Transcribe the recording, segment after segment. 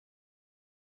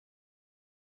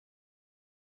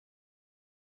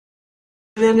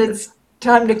Then it's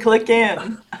time to click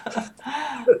in.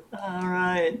 All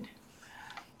right.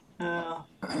 Uh,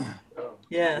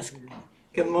 yes.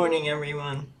 Good morning,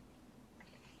 everyone.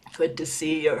 Good to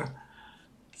see your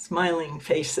smiling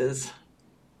faces.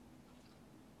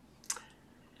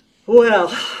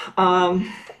 Well,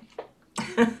 um,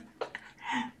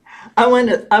 I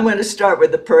want to start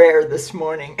with a prayer this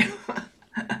morning.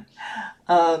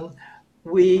 um,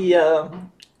 we uh,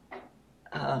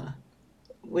 uh,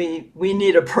 we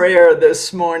need a prayer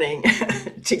this morning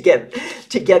to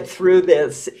get through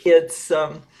this. It's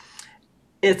a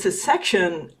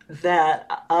section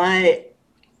that I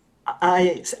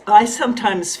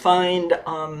sometimes find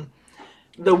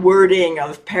the wording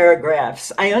of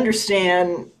paragraphs. I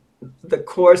understand the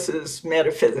course's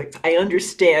metaphysics. I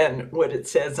understand what it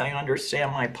says. I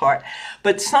understand my part.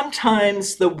 But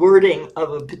sometimes the wording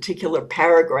of a particular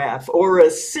paragraph or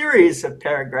a series of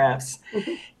paragraphs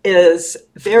is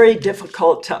very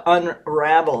difficult to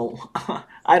unravel.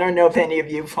 I don't know if any of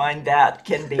you find that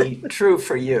can be true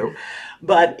for you,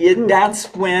 but that's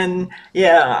when,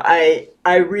 yeah,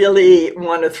 I really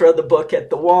want to throw the book at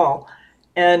the wall.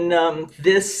 And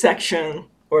this section,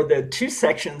 or the two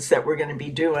sections that we're going to be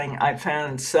doing, I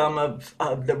found some of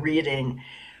the reading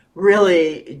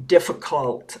really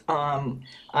difficult.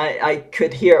 I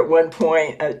could hear at one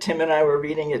point, Tim and I were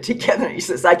reading it together. And he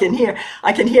says, "I can hear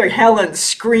Helen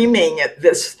screaming at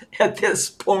this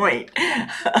point,"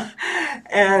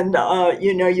 and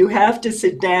you have to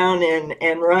sit down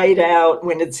and write out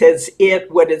when it says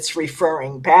it what it's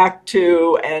referring back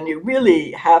to, and you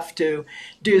really have to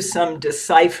do some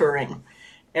deciphering.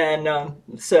 And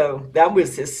so that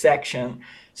was this section.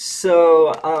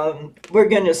 So we're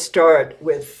going to start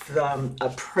with a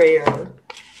prayer,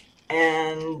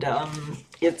 and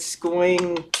it's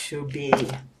going to be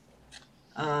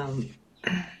um,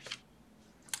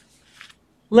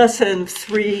 lesson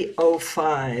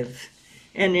 305,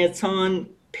 and it's on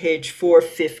page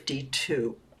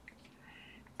 452.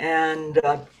 And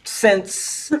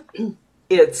since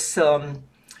it's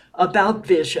about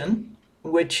vision,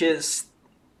 which is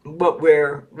what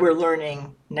we're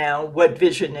learning now, what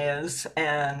vision is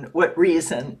and what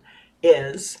reason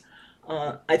is,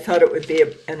 I thought it would be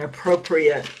an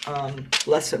appropriate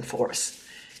lesson for us.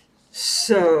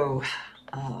 So,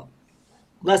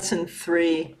 lesson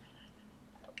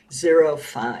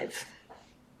 305.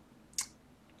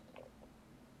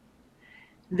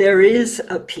 There is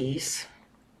a peace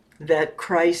that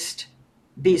Christ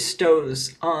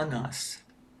bestows on us.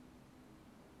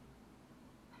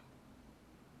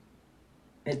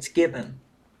 It's given,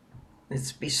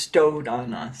 it's bestowed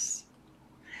on us.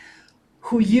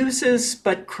 Who uses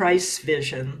but Christ's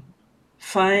vision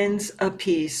finds a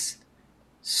peace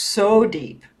so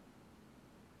deep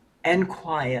and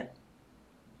quiet,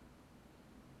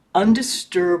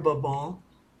 undisturbable,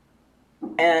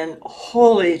 and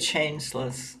wholly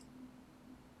changeless,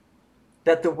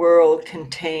 that the world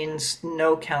contains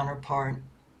no counterpart.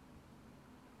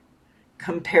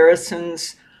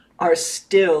 Comparisons are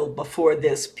still before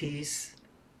this peace,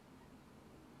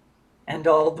 and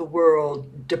all the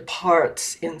world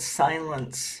departs in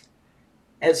silence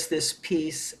as this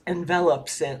peace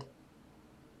envelops it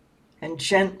and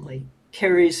gently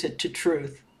carries it to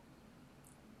truth,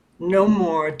 no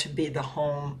more to be the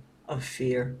home of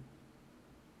fear.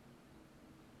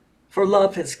 For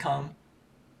love has come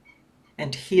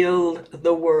and healed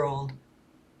the world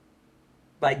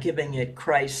by giving it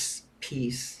Christ's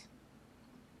peace.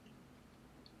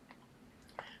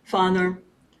 Father,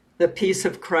 the peace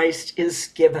of Christ is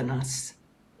given us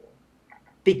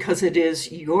because it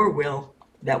is your will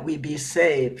that we be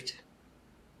saved.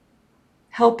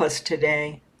 Help us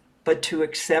today, but to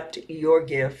accept your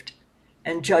gift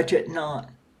and judge it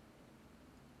not,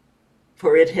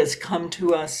 for it has come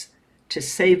to us to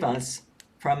save us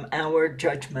from our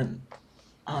judgment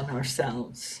on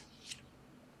ourselves.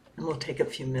 And we'll take a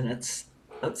few minutes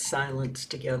of silence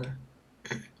together.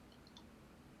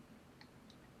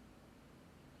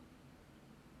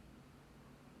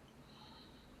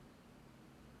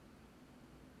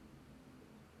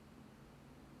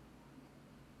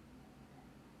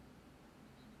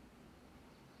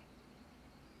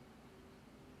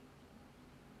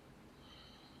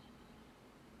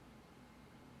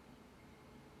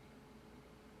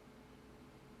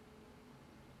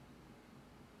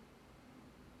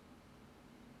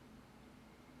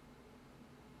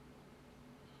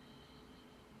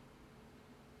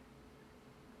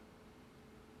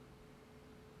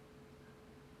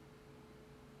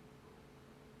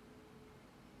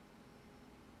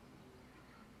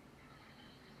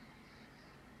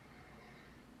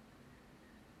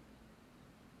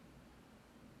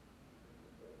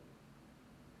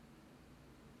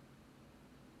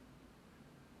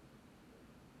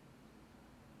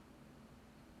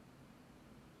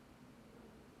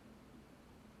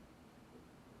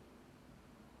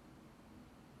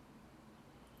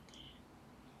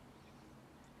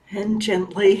 And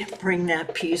gently bring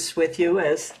that peace with you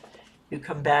as you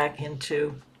come back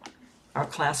into our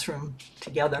classroom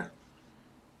together.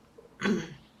 The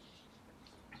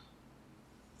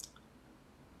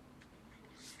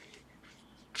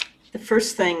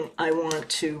first thing I want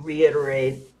to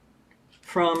reiterate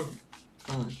from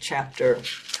chapter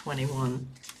 21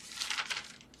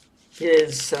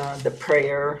 is the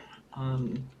prayer.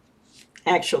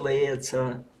 Actually, it's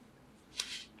a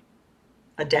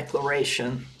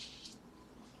declaration.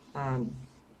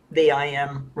 The I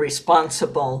am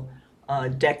responsible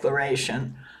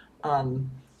declaration.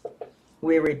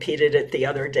 We repeated it the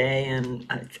other day, and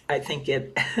I think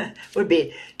it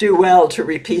would do well to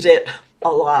repeat it a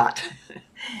lot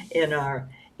in our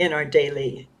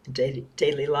daily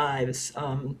lives.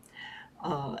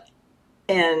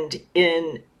 And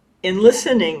in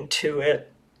listening to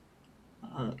it,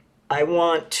 I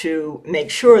want to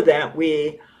make sure that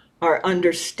we are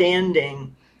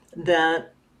understanding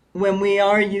that when we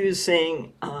are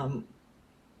using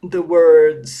the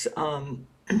words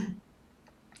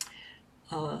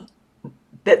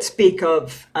that speak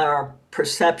of our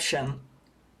perception,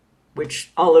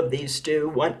 which all of these do,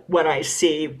 what I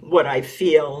see, what I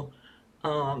feel,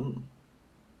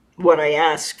 what I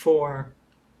ask for,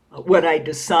 what I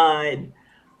decide,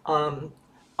 all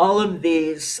of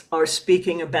these are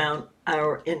speaking about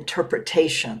our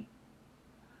interpretation.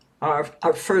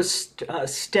 Our first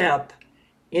step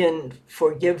in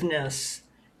forgiveness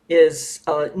is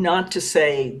not to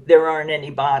say there aren't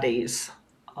any bodies,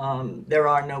 there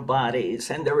are no bodies,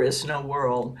 and there is no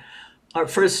world. Our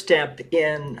first step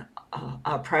in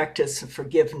our practice of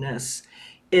forgiveness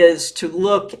is to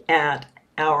look at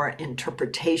our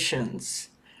interpretations,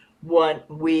 what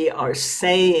we are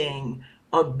saying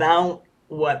about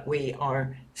what we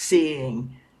are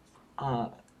seeing,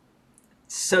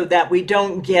 so that we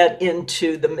don't get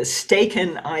into the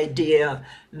mistaken idea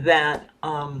that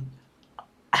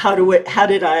how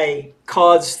did I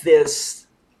cause this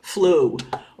flu,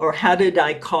 or how did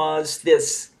I cause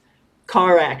this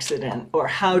car accident, or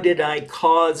how did I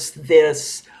cause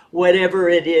this, whatever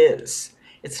it is.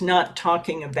 It's not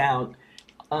talking about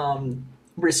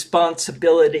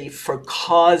responsibility for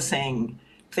causing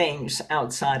things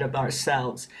outside of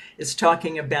ourselves. It's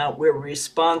talking about we're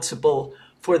responsible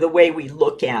for the way we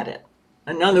look at it.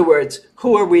 In other words,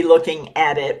 who are we looking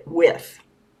at it with?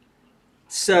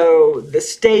 So the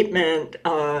statement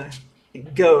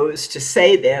goes to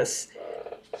say this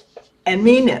and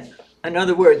mean it. In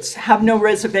other words, have no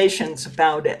reservations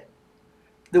about it.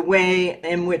 The way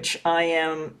in which I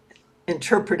am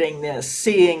interpreting this,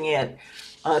 seeing it,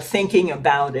 thinking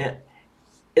about it,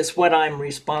 is what I'm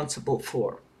responsible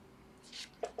for.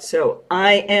 So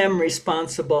I am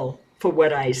responsible for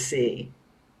what I see.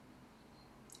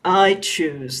 I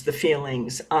choose the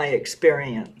feelings I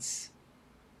experience.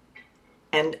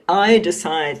 And I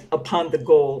decide upon the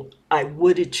goal I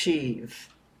would achieve.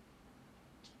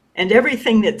 And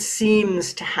everything that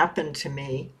seems to happen to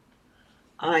me,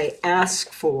 I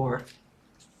ask for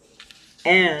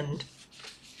and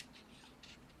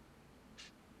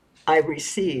I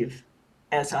receive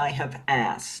as I have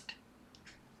asked.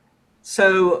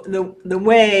 So the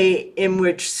way in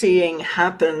which seeing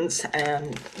happens,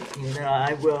 and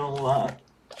I will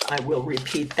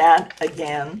repeat that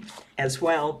again as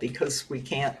well because we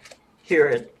can't hear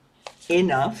it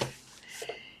enough.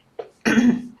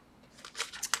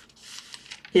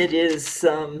 It is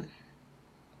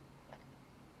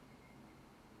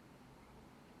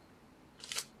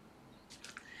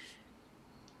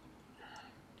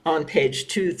on page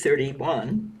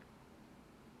 231.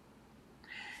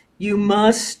 You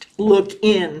must look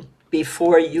in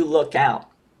before you look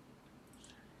out.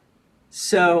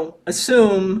 So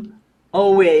assume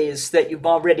always that you've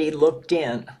already looked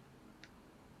in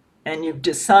and you've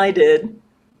decided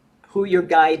who your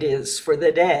guide is for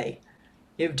the day.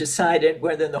 You've decided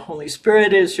whether the Holy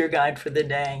Spirit is your guide for the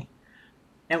day.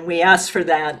 And we ask for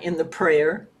that in the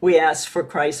prayer. We ask for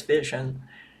Christ's vision.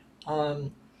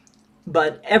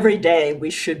 But every day we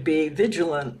should be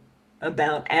vigilant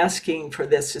about asking for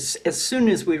this as soon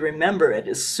as we remember it,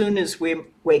 as soon as we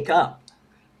wake up.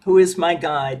 Who is my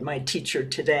guide, my teacher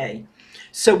today?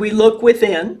 So we look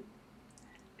within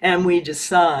and we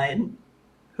decide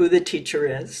who the teacher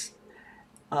is,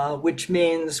 which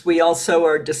means we also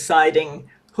are deciding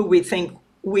who we think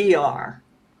we are.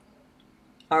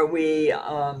 Are we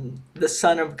the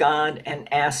Son of God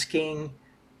and asking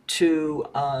to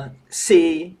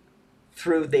see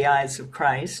through the eyes of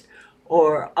Christ?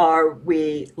 Or are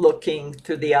we looking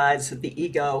through the eyes of the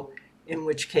ego, in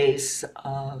which case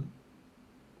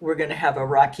we're going to have a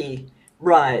rocky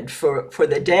ride for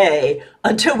the day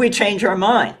until we change our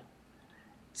mind.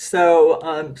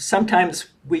 So sometimes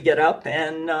we get up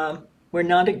and we're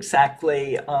not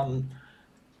exactly on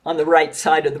the right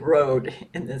side of the road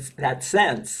in that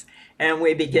sense. And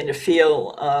we begin to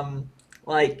feel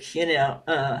like,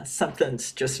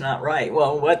 something's just not right.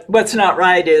 Well, what's not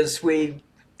right is we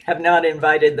have not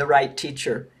invited the right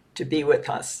teacher to be with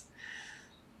us.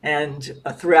 And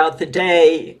throughout the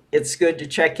day, it's good to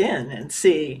check in and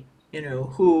see,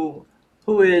 who's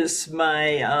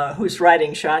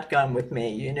riding shotgun with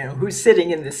me, who's sitting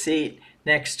in the seat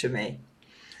next to me.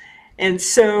 And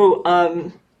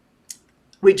so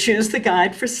we choose the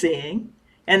guide for seeing,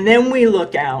 and then we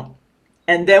look out,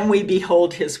 and then we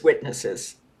behold his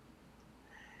witnesses.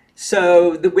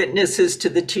 So the witnesses to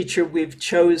the teacher we've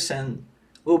chosen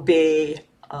will be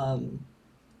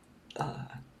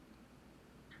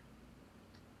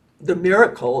the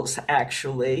miracles,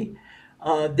 actually,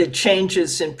 the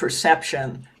changes in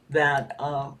perception that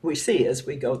we see as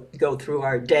we go through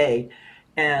our day.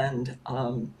 And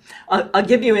I'll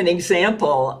give you an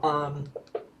example.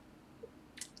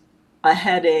 I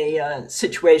had a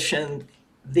situation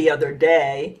the other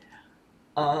day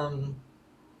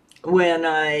when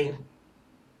I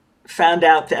found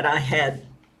out that I had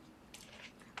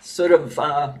sort of,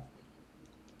 I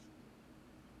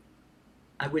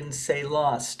wouldn't say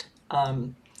lost,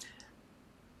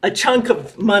 a chunk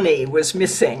of money was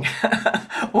missing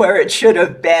where it should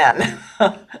have been.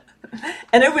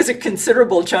 And it was a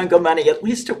considerable chunk of money, at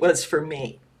least it was for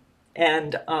me.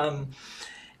 And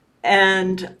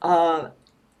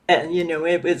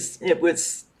it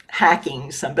was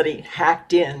hacking. Somebody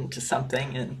hacked into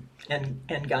something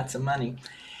and got some money.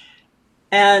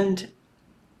 And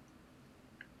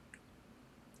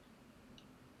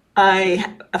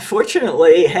I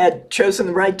fortunately had chosen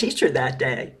the right teacher that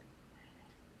day.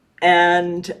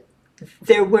 And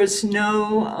there was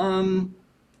no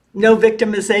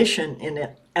victimization in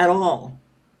it at all.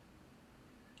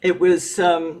 It was,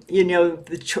 I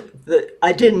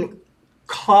didn't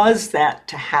cause that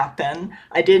to happen.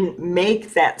 I didn't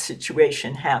make that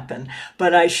situation happen,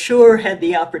 but I sure had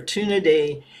the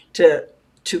opportunity to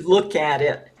look at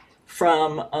it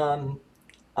from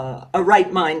a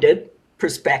right-minded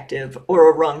perspective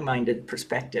or a wrong-minded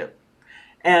perspective.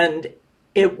 And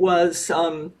it was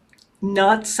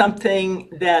not something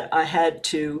that I had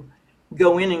to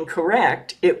go in and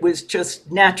correct. It was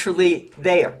just naturally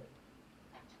there.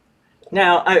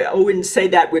 Now, I wouldn't say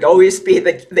that would always be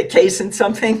the case in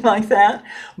something like that,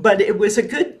 but it was a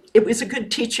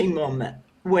good teaching moment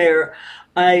where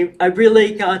I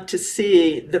really got to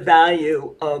see the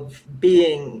value of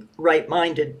being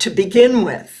right-minded to begin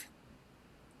with.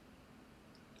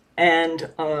 And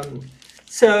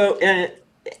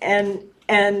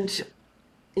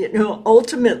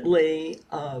ultimately,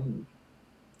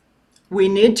 we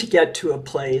need to get to a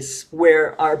place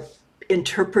where our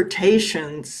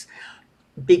interpretations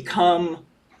become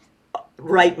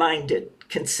right-minded,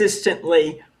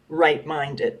 consistently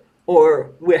right-minded,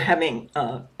 or we're having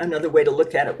another way to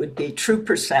look at it would be true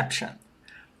perception,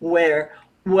 where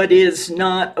what is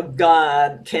not of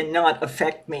God cannot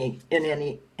affect me in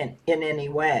any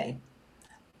way.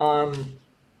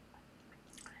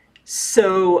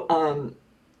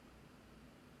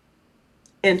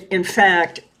 In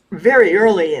fact, very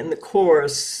early in the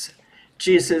course,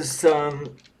 Jesus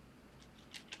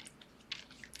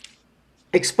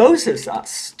exposes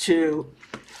us to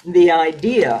the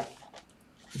idea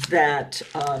that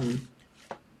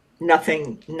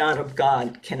nothing not of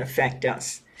God can affect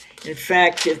us. In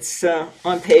fact, it's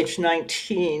on page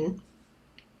 19,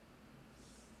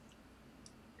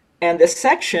 and the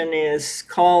section is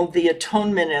called The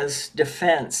Atonement as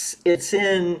Defense. It's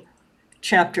in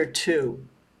chapter 2.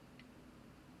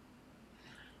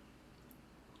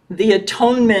 The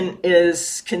atonement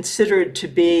is considered to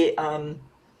be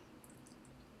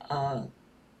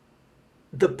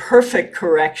the perfect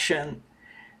correction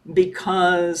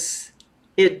because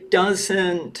it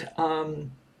doesn't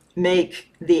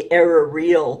make the error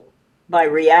real by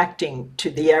reacting to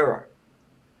the error.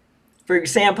 For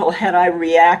example, had I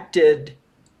reacted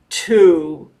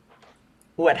to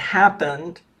what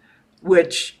happened,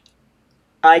 which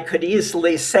I could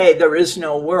easily say there is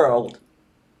no world,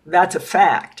 that's a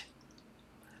fact.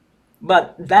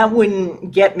 But that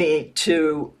wouldn't get me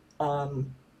to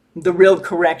the real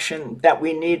correction that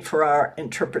we need for our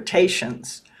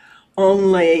interpretations.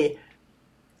 Only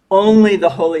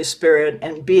the Holy Spirit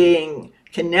and being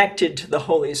connected to the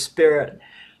Holy Spirit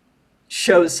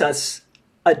shows us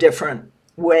a different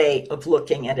way of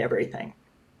looking at everything.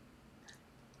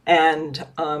 And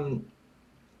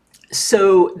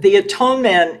So the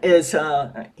atonement is,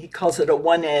 he calls it a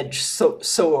one-edged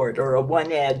sword or a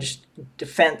one-edged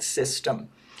defense system.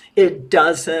 It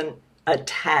doesn't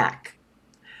attack.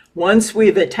 Once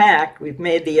we've attacked, we've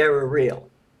made the error real.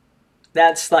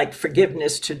 That's like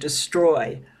forgiveness to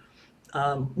destroy.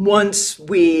 Once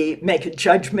we make a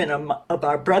judgment of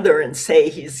our brother and say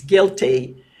he's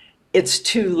guilty, it's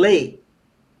too late.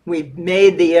 We've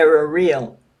made the error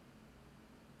real.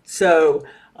 So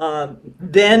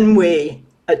then we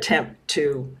attempt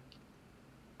to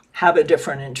have a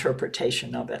different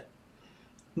interpretation of it.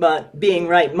 But being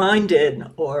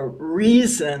right-minded, or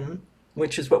reason,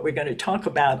 which is what we're going to talk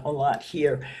about a lot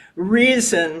here,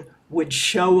 reason would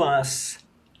show us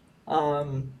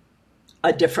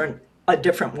a different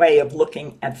way of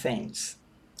looking at things,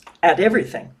 at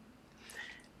everything.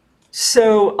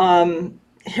 So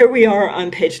here we are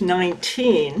on page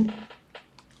 19,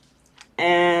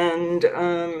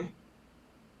 and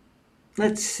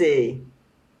let's see.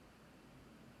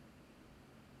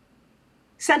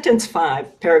 Sentence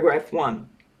 5, paragraph 1.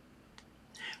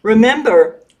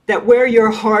 Remember that where your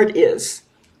heart is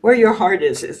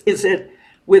it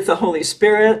with the Holy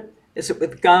Spirit? Is it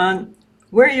with God?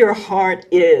 Where your heart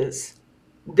is,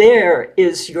 there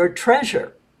is your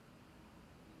treasure.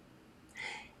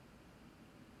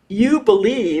 You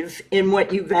believe in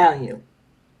what you value.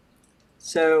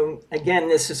 So again,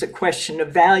 this is a question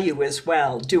of value as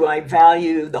well. Do I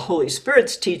value the Holy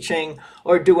Spirit's teaching,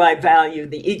 or do I value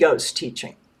the ego's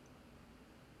teaching?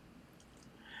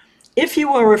 If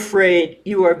you are afraid,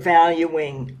 you are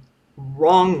valuing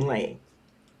wrongly.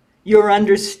 Your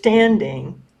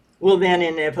understanding will then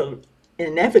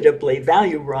inevitably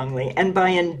value wrongly, and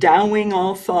by endowing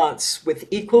all thoughts with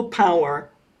equal power,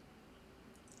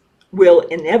 will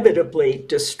inevitably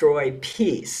destroy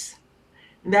peace.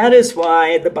 That is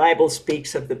why the Bible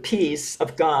speaks of the peace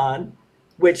of God,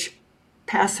 which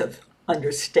passeth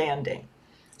understanding.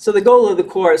 So the goal of the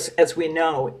Course, as we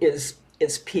know, is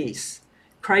peace.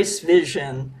 Christ's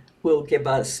vision will give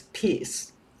us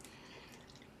peace.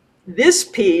 This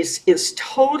peace is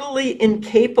totally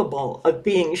incapable of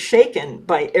being shaken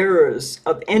by errors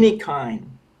of any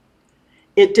kind.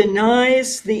 It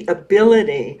denies the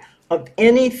ability of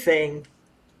anything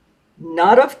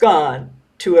not of God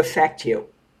to affect you.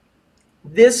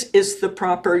 This is the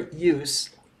proper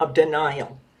use of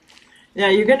denial. Now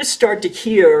you're going to start to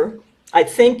hear, I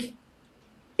think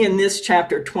in this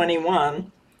chapter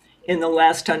 21, in the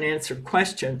last unanswered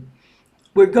question,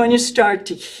 we're going to start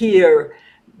to hear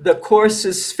the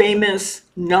Course's famous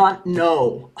not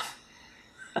know.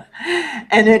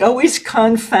 And it always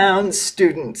confounds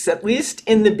students, at least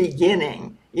in the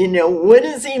beginning. You know, what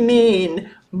does he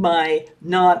mean by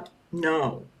not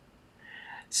know?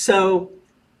 So,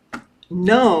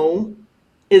 no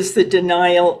is the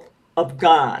denial of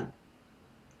God.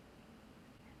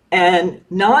 And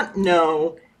not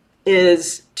know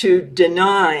is to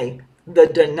deny the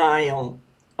denial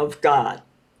of God.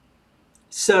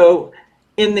 So,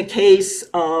 in the case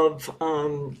of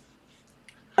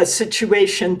a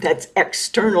situation that's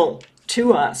external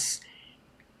to us,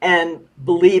 and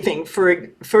believing,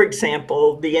 for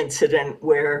example, the incident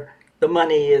where the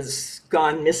money is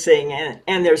gone missing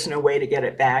and there's no way to get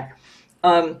it back,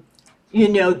 you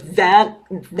know,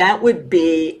 that would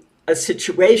be a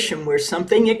situation where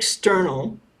something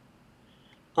external,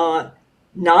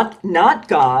 not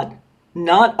God,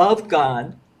 not of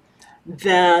God,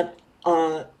 that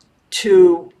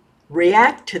to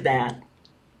react to that,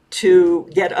 to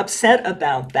get upset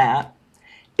about that,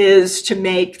 is to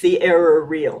make the error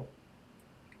real.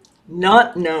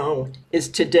 Not know is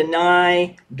to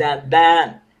deny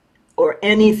that or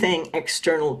anything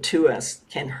external to us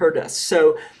can hurt us.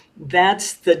 So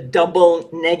that's the double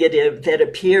negative that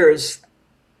appears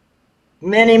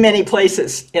many, many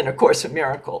places in A Course in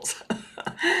Miracles.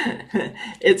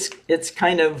 It's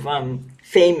kind of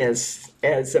famous,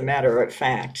 as a matter of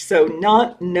fact. So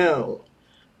not know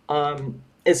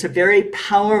is a very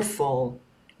powerful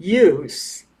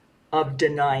use of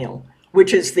denial,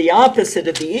 which is the opposite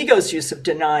of the ego's use of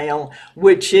denial,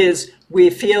 which is we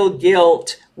feel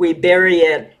guilt, we bury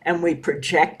it, and we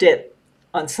project it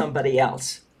on somebody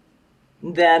else.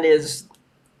 That is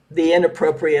the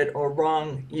inappropriate or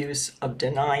wrong use of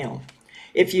denial.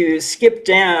 If you skip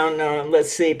down,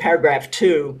 let's see, paragraph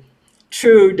 2,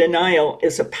 true denial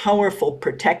is a powerful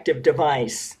protective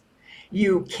device.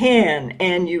 You can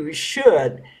and you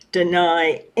should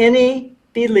deny any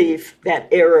belief that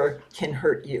error can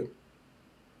hurt you.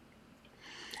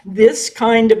 This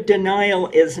kind of denial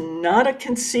is not a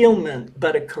concealment,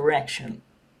 but a correction.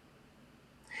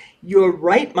 Your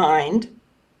right mind,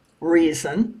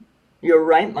 reason, your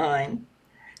right mind,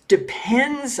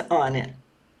 depends on it.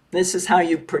 This is how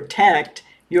you protect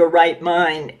your right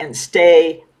mind and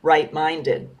stay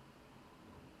right-minded.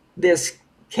 This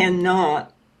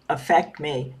cannot affect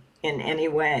me in any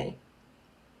way.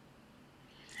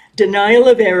 Denial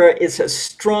of error is a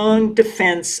strong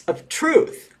defense of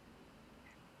truth,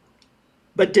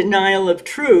 but denial of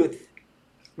truth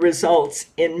results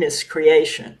in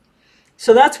miscreation.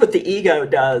 So that's what the ego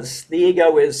does. The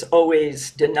ego is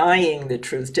always denying the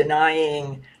truth,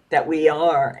 denying that we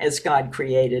are as God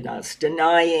created us,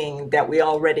 denying that we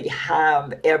already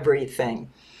have everything.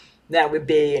 That would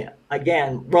be,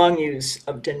 again, wrong use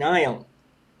of denial.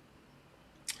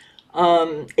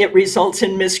 It results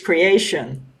in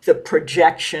miscreation, the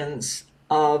projections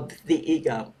of the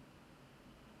ego.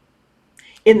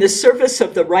 In the service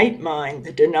of the right mind,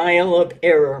 the denial of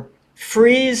error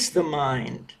frees the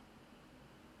mind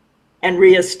and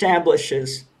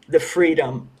reestablishes the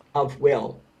freedom of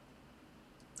will.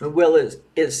 The will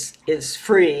is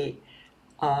free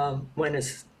when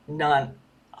it's not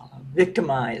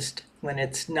victimized, when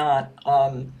it's not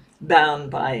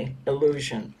bound by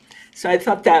illusion. So I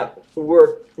thought that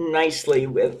worked nicely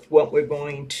with what we're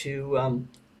going to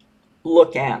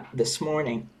look at this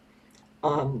morning.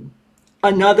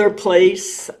 Another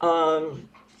place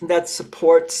that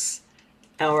supports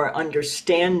our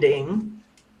understanding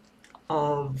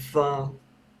of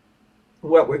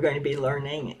what we're going to be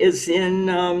learning is in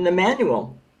the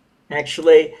manual,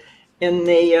 actually, in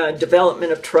the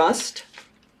Development of Trust.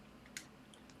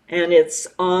 And it's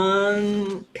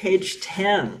on page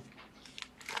 10.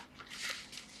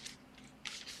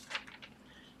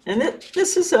 And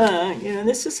this is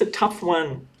a tough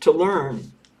one to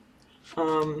learn.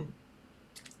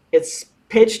 It's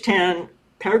page 10,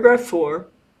 paragraph 4,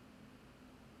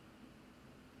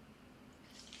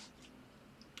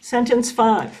 sentence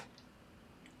 5.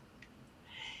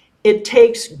 It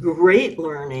takes great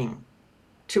learning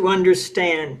to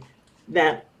understand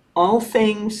that all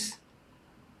things,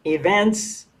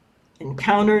 events,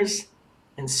 encounters,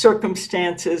 and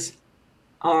circumstances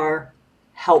are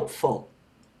helpful.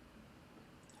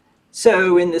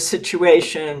 So in the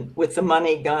situation with the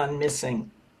money gone missing,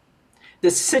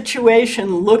 the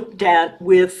situation looked at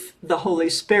with the Holy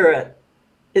Spirit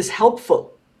is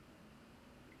helpful.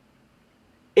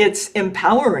 It's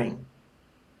empowering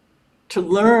to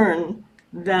learn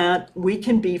that we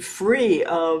can be free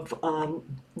of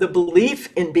the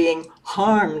belief in being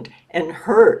harmed and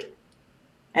hurt.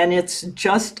 And it's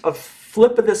just a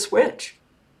flip of the switch.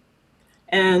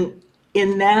 And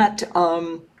in that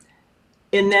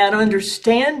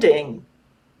understanding,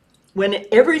 when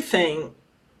everything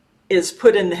is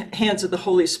put in the hands of the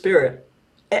Holy Spirit,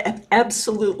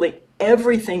 absolutely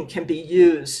everything can be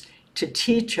used to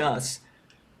teach us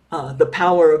the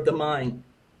power of the mind,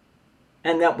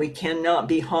 and that we cannot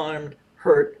be harmed,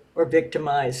 hurt, or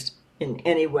victimized in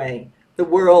any way. The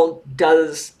world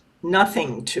does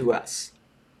nothing to us.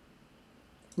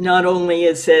 Not only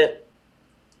is it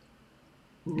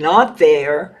not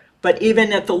there, but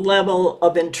even at the level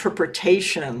of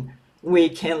interpretation, we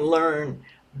can learn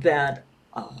that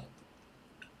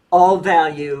all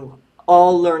value,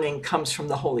 all learning comes from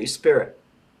the Holy Spirit.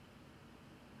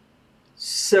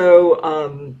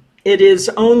 So it is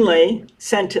only,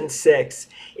 sentence 6,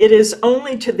 it is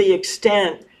only to the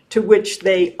extent to which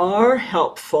they are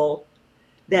helpful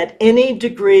that any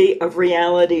degree of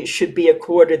reality should be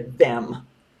accorded them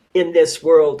in this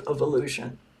world of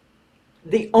illusion.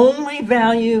 The only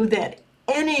value that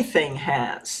anything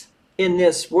has in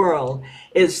this world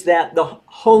is that the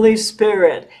Holy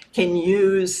Spirit can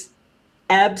use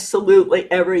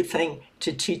absolutely everything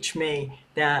to teach me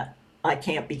that I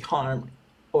can't be harmed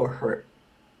or hurt.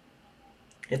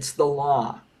 It's the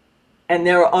law. And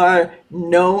there are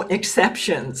no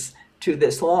exceptions to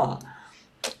this law.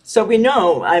 So we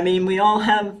know, I mean, we all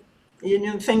have,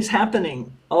 things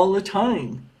happening all the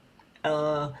time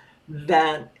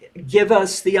that give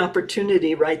us the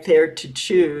opportunity right there to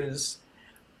choose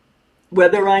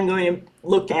whether I'm going to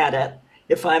look at it.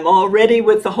 If I'm already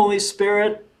with the Holy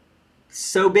Spirit,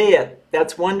 so be it.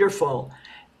 That's wonderful.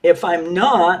 If I'm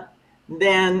not,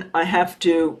 then I have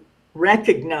to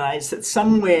recognize that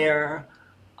somewhere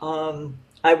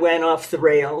I went off the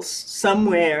rails.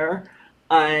 Somewhere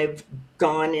I've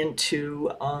gone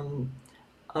into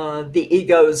the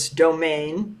ego's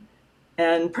domain.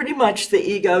 And pretty much the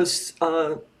ego's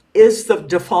is the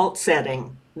default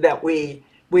setting that we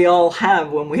all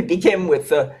have when we begin with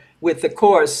the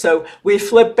course. So we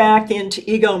flip back into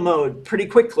ego mode pretty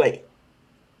quickly.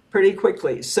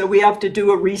 So we have to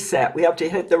do a reset. We have to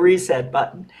hit the reset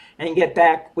button and get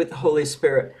back with the Holy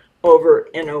Spirit over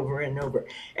and over and over.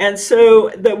 And so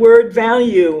the word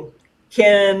value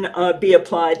can be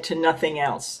applied to nothing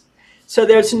else. So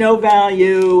there's no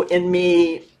value in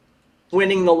me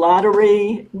winning the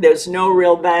lottery. There's no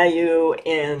real value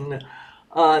in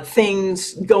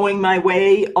things going my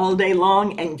way all day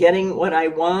long and getting what I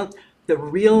want. The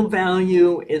real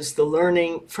value is the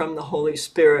learning from the Holy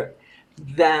Spirit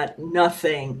that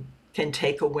nothing can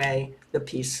take away the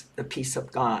peace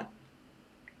of God.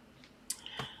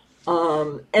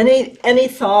 Any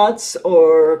thoughts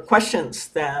or questions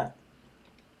that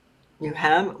you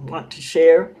want to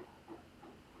share?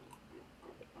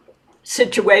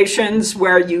 Situations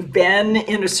where you've been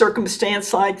in a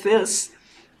circumstance like this,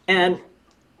 and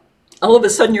all of a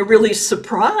sudden you're really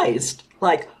surprised,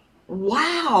 like,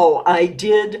 wow, I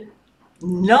did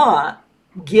not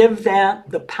give that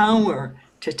the power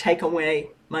to take away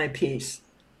my peace.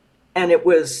 And it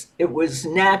was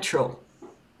natural.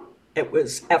 It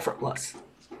was effortless.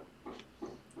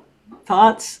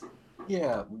 Thoughts?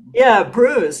 Yeah. Yeah,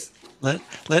 Bruce.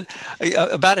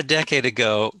 About a decade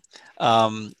ago, our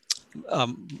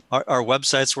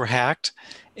websites were hacked.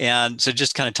 And so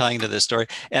just kind of tying into this story.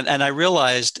 And I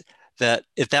realized that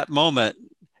at that moment,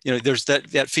 there's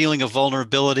that feeling of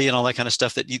vulnerability and all that kind of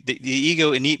stuff that the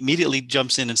ego immediately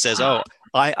jumps in and says, oh,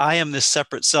 I am this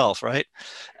separate self, right?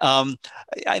 And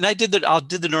I did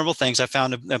the normal things. I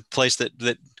found a place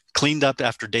that cleaned up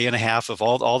after a day and a half of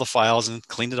all the files and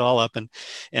cleaned it all up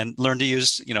and learned to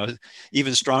use,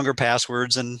 even stronger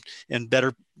passwords and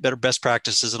better best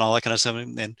practices and all that kind of stuff.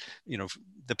 And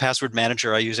the password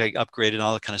manager I upgraded and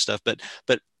all that kind of stuff. But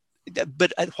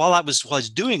while I was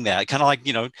doing that, kind of like,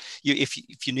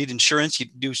 if you need insurance, you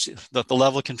do the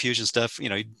level of confusion stuff,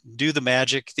 you do the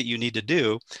magic that you need to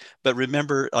do. But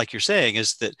remember, like you're saying,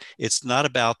 is that it's not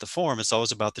about the form. It's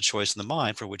always about the choice in the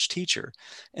mind for which teacher.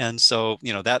 And so,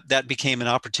 that became an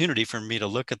opportunity for me to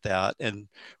look at that and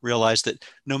realize that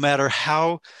no matter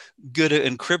how good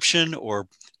an encryption or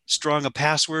strong a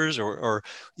passwords or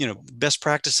best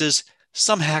practices,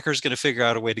 some hacker is going to figure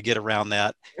out a way to get around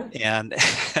that. And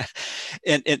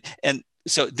and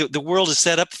so the world is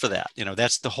set up for that.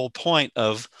 That's the whole point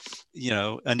of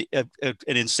an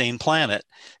insane planet,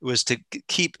 was to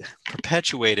keep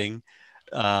perpetuating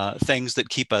things that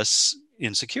keep us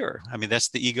insecure. I mean, that's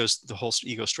the whole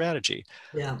ego strategy.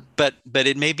 Yeah. But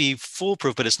it may be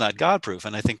foolproof, but it's not God-proof.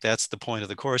 And I think that's the point of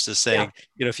the course, is saying,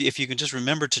 if you can just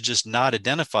remember to just not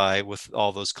identify with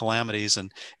all those calamities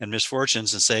and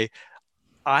misfortunes and say,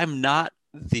 I'm not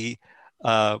the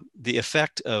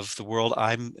effect of the world.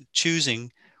 I'm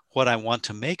choosing what I want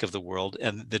to make of the world,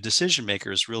 and the decision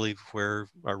maker is really where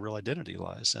our real identity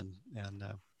lies.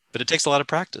 But it takes a lot of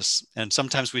practice, and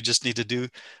sometimes we just need to do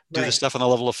Right. the stuff on the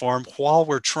level of form while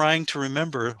we're trying to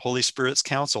remember Holy Spirit's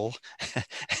counsel,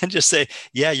 and just say,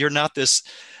 "Yeah, you're not this.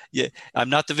 Yeah,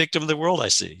 I'm not the victim of the world I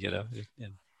see."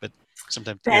 But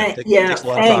sometimes it takes a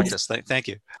lot of practice. Thank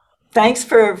you. Thanks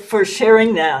for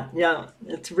sharing that. Yeah,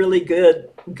 it's really good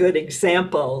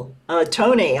example.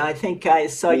 Tony, I think I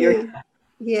saw your.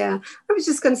 Yeah, I was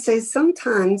just going to say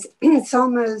sometimes it's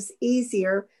almost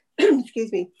easier,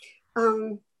 excuse me,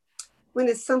 when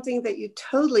it's something that you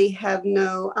totally have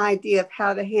no idea of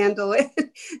how to handle it,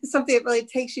 something that really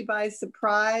takes you by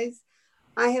surprise.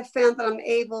 I have found that I'm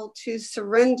able to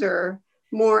surrender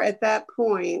more at that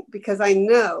point because I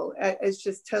know it's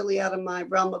just totally out of my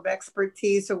realm of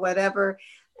expertise or whatever.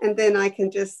 And then I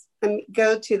can just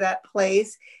go to that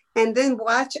place and then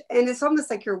watch. And it's almost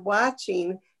like you're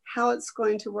watching how it's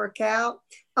going to work out.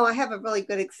 Oh, I have a really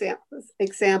good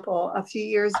example. A few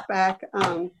years back,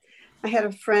 I had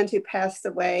a friend who passed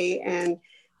away, and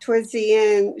towards the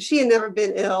end, she had never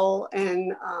been ill.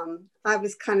 And I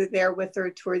was kind of there with her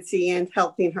towards the end,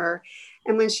 helping her.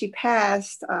 And when she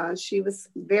passed, she was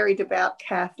very devout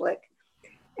Catholic.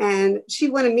 And they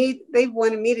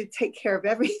wanted me to take care of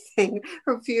everything,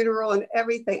 her funeral and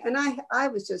everything. And I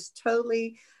was just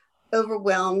totally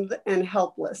overwhelmed and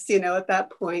helpless, at that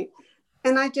point.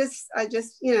 And I just,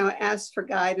 asked for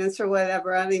guidance or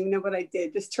whatever. I don't even know what I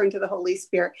did, just turned to the Holy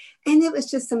Spirit. And it was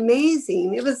just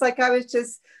amazing. It was like I was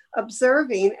just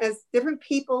observing as different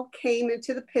people came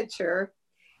into the picture,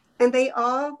 and they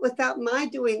all, without my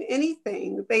doing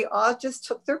anything, they all just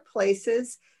took their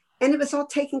places, and it was all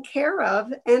taken care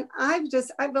of. And I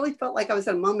really felt like I was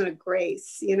in a moment of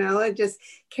grace, I just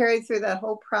carried through that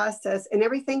whole process, and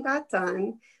everything got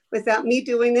done without me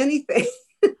doing anything.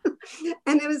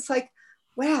 And it was like,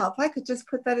 wow, if I could just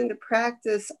put that into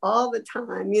practice all the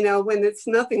time, when it's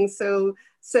nothing so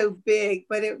big.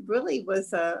 But it really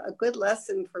was a good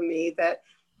lesson for me that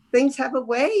things have a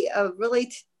way of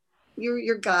really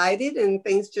you're guided and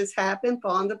things just happen,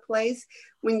 fall into place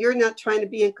when you're not trying to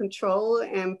be in control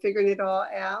and figuring it all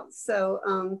out.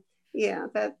 So yeah,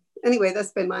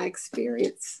 that's been my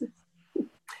experience.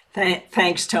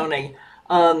 Thanks, Tony.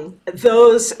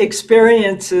 Those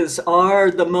experiences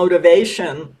are the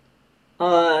motivation,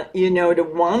 to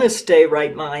want to stay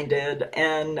right-minded,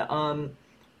 and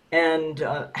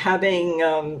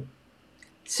having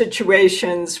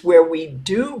situations where we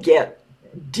do get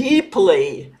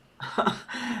deeply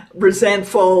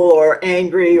resentful or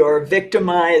angry or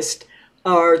victimized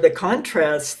are the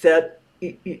contrasts that,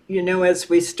 as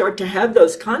we start to have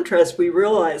those contrasts, we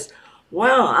realize,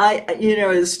 wow,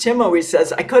 as Tim always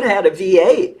says, I could have had a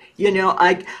V8.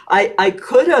 I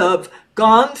could have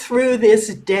gone through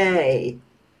this day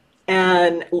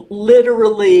and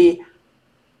literally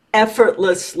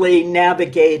effortlessly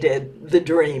navigated the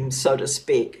dream, so to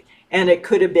speak. And it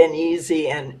could have been easy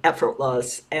and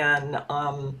effortless. And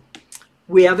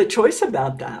we have a choice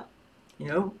about that.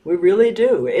 We really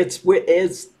do.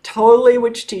 It's totally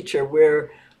which teacher we're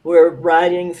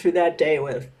riding through that day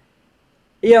with.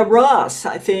 Yeah, Ross,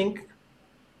 I think.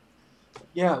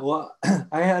 Yeah, well,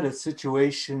 I had a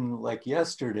situation like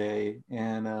yesterday,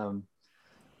 and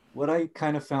what I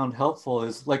kind of found helpful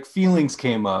is like feelings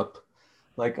came up.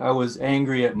 Like I was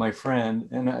angry at my friend,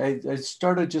 and I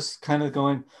started just kind of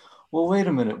going, well, wait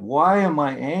a minute, why am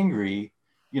I angry?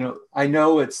 I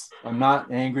know I'm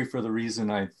not angry for the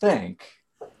reason I think,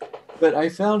 but I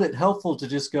found it helpful to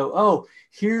just go, oh,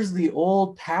 here's the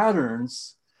old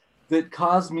patterns that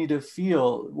caused me to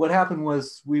feel. What happened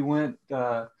was we went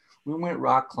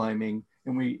rock climbing,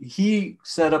 and he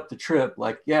set up the trip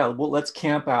like, yeah, well, let's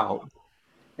camp out.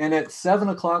 And at 7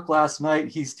 o'clock last night,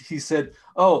 he said,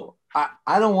 oh,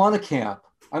 I don't want to camp.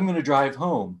 I'm going to drive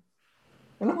home.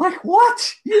 And I'm like,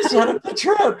 what? You set up the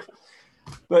trip.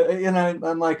 But,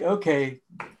 I'm like, okay,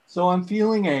 so I'm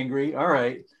feeling angry. All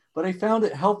right. But I found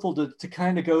it helpful to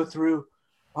kind of go through,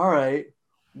 all right,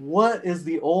 what is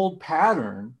the old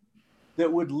pattern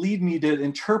that would lead me to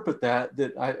interpret that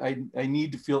I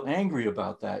need to feel angry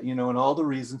about that, and all the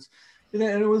reasons. And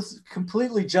it was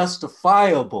completely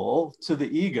justifiable to the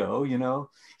ego,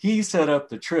 he set up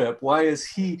the trip. Why is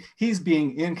he's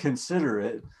being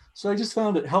inconsiderate? So I just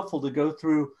found it helpful to go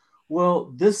through,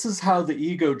 well, this is how the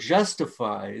ego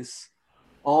justifies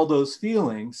all those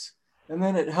feelings. And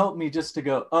then it helped me just to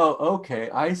go, oh, okay,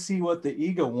 I see what the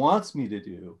ego wants me to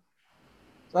do.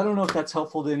 I don't know if that's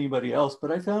helpful to anybody else,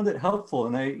 but I found it helpful.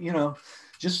 And I,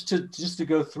 just to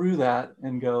go through that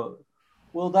and go,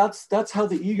 well, that's how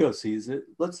the ego sees it.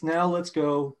 Let's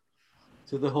go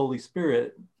to the Holy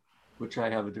Spirit, which I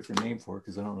have a different name for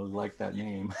because I don't really like that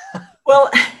name. Well,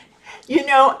 we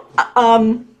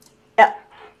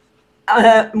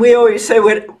always say,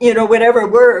 whatever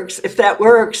works, if that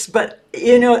works, but,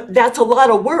 that's a lot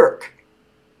of work.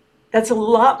 That's a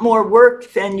lot more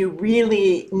work than you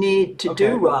really need to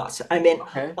do, Ross. I mean,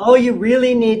 all you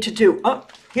really need to do,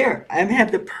 here, I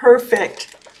have the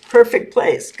perfect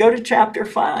place. Go to chapter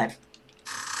 5.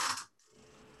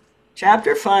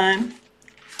 Chapter 5.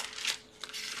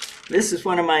 This is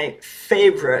one of my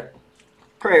favorite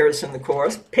prayers in the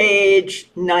Course, page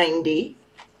 90.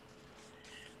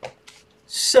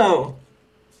 So,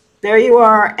 there you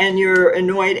are, and you're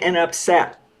annoyed and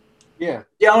upset. Yeah.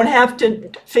 You don't have to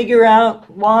figure out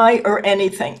why or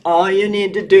anything. All you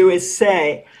need to do is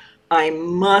say, I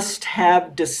must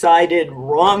have decided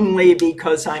wrongly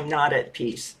because I'm not at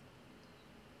peace.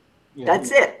 Yeah.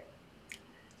 That's it.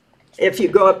 If you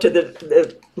go up to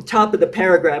the top of the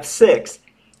paragraph 6,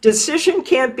 decision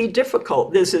can't be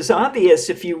difficult. This is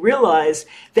obvious if you realize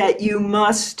that you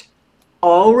must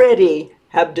already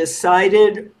have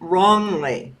decided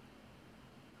wrongly.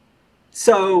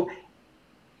 So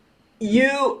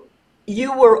you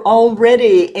were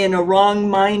already in a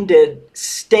wrong-minded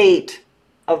state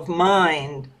of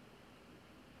mind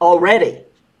already,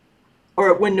 or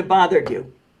it wouldn't have bothered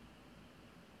you.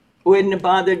 It wouldn't have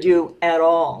bothered you at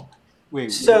all.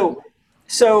 Wait. So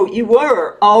you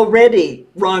were already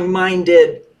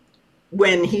wrong-minded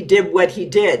when he did what he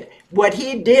did. What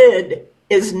he did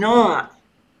is not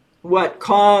what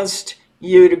caused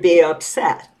you to be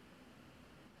upset.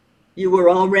 You were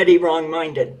already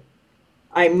wrong-minded.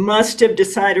 I must have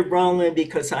decided wrongly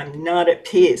because I'm not at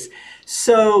peace.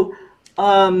 So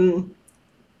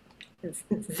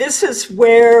this is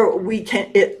where we can,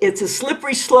 it's a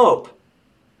slippery slope,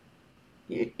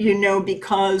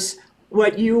 because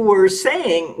what you were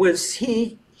saying was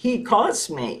he caused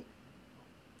me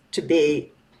to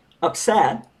be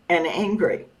upset and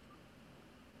angry.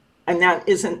 And that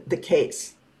isn't the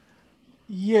case.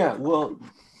 Yeah, well,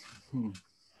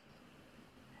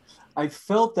 I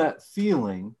felt that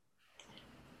feeling,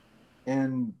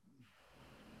 and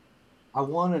I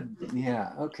wanted,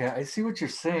 yeah, okay, I see what you're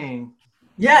saying.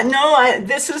 Yeah, no,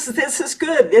 this is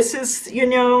good. This is,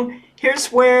 here's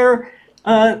where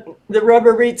the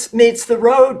rubber meets the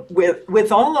road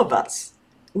with all of us.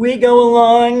 We go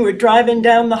along, we're driving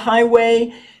down the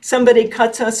highway, somebody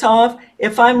cuts us off.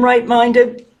 If I'm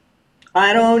right-minded,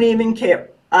 I don't even care.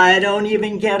 I don't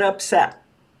even get upset.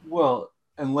 Well,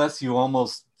 unless you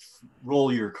almost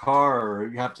roll your car or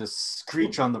you have to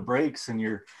screech on the brakes and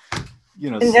you're,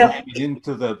 Now, slamming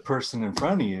into the person in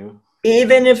front of you.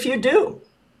 even if you do,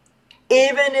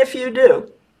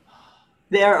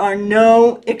 there are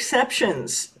no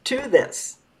exceptions to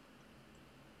this.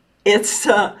 It's,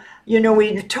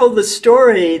 we told the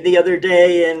story the other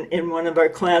day in one of our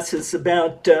classes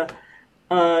about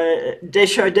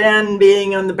Desjardins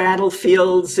being on the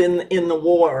battlefields in the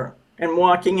war and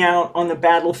walking out on the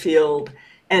battlefield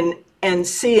and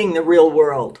seeing the real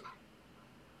world.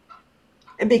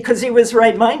 And because he was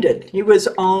right-minded, he was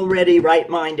already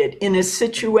right-minded in a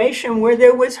situation where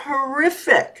there was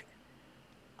horrific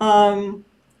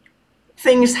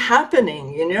things happening,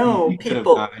 He could have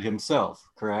people. died himself,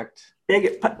 correct?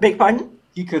 Beg pardon?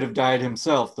 He could have died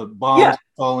himself. The bombs Yeah.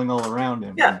 falling all around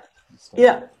him. Yeah.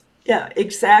 Yeah,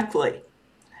 exactly.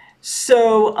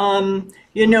 So,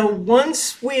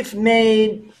 once we've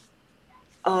made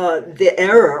the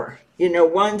error,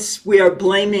 once we are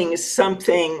blaming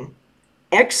something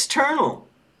external,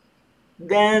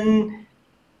 then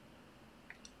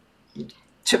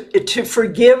to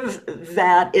forgive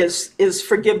that is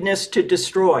forgiveness to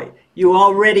destroy. You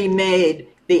already made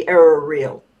the error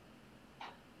real.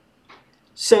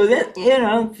 So that,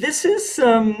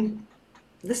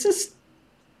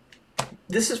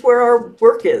 this is where our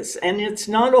work is, and it's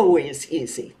not always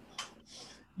easy.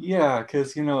 Yeah,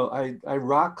 because I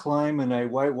rock climb and I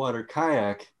whitewater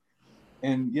kayak,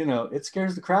 and it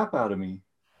scares the crap out of me.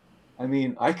 I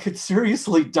mean, I could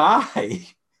seriously die.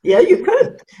 Yeah, you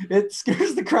could. It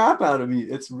scares the crap out of me.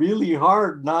 It's really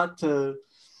hard not to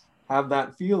have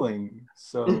that feeling.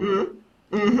 So,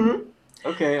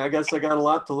 okay, I guess I got a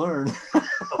lot to learn.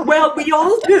 Well, we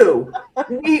all do.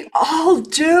 We all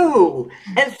do.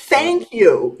 And thank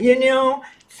you.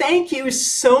 Thank you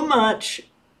so much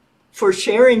for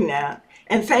sharing that.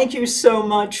 And thank you so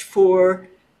much for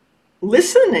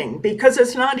listening, because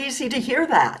it's not easy to hear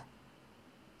that.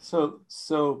 So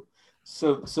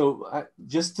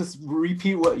just to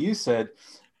repeat what you said,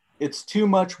 it's too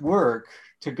much work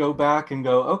to go back and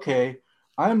go, okay,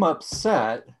 I'm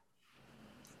upset.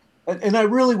 And I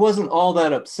really wasn't all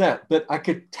that upset, but I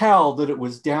could tell that it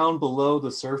was down below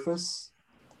the surface.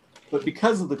 But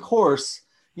because of the course,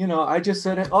 I just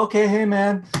said, okay, hey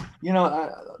man,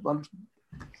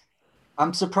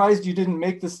 I'm surprised you didn't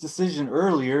make this decision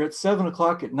earlier. It's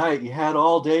 7:00 at night. You had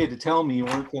all day to tell me you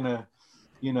weren't gonna,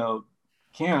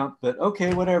 camp, but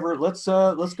okay, whatever. Let's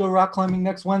go rock climbing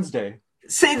next Wednesday.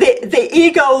 See, the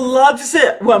ego loves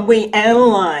it when we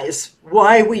analyze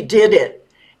why we did it.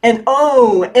 And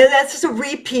that's a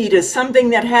repeat of something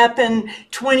that happened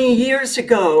 20 years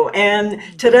ago. And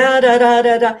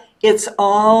ta-da-da-da-da-da. It's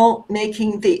all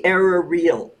making the error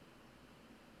real.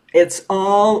 It's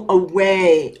all a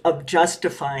way of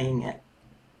justifying it.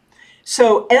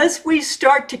 So as we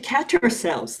start to catch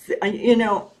ourselves,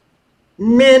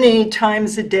 many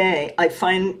times a day, I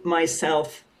find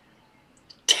myself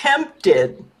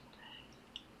tempted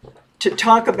to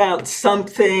talk about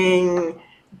something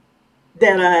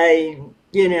that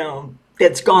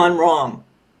that's gone wrong,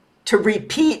 to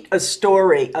repeat a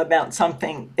story about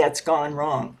something that's gone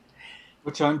wrong.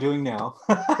 Which I'm doing now.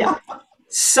 Yeah.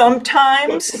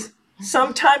 Sometimes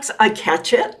I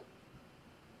catch it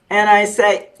and I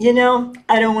say,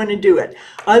 I don't want to do it.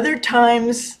 Other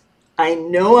times I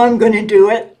know I'm going to do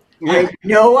it. Yeah. I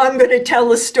know I'm going to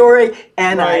tell a story,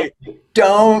 and Right. I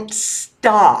don't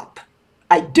stop.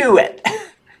 I do it.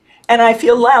 And I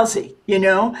feel lousy,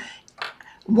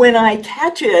 When I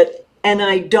catch it and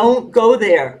I don't go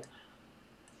there,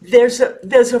 there's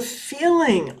a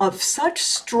feeling of such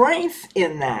strength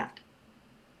in that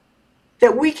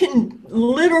we can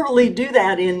literally do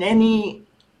that in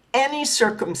any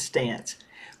circumstance.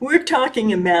 We're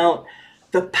talking about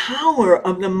the power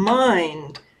of the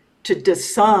mind to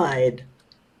decide,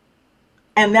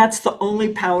 and that's the only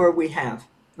power we have.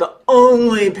 The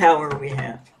only power we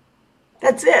have.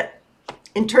 That's it.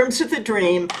 In terms of the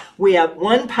dream, we have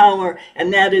one power,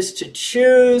 and that is to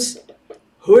choose,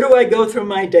 who do I go through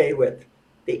my day with?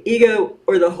 The ego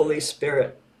or the Holy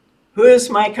Spirit? Who is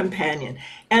my companion?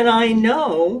 And I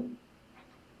know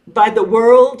by the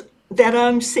world that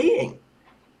I'm seeing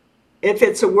if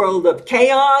it's a world of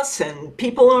chaos and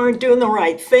people aren't doing the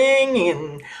right thing,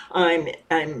 and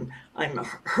I'm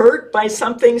hurt by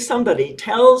something somebody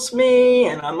tells me,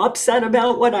 and I'm upset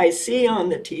about what I see on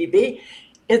the TV,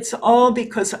 it's all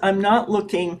because I'm not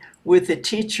looking with a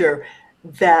teacher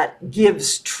that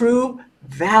gives true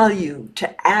value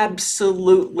to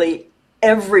absolutely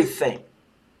everything.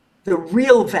 The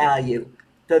real value,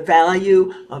 the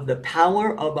value of the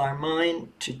power of our mind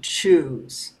to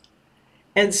choose.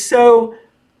 And so,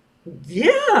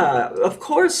 yeah, of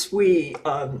course,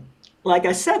 like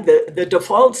I said, the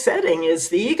default setting is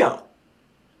the ego.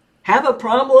 Have a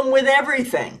problem with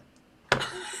everything.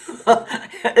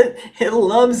 It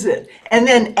loves it. And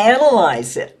then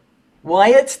analyze it, why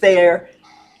it's there,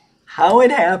 how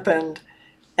it happened,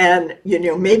 and,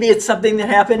 maybe it's something that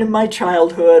happened in my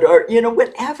childhood, or,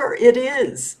 whatever it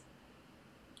is.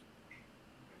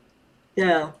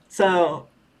 Yeah. So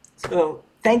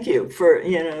thank you for,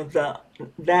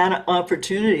 that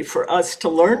opportunity for us to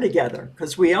learn together,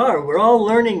 because we're all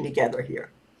learning together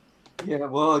here. Yeah,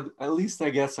 well, at least I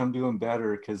guess I'm doing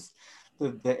better, because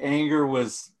the anger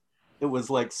was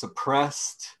like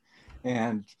suppressed,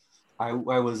 and I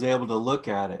was able to look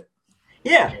at it.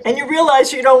 Yeah, and you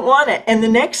realize you don't want it, and the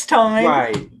next time,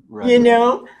 Right.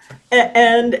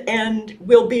 and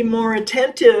we'll be more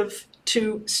attentive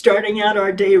to starting out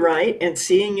our day right and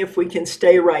seeing if we can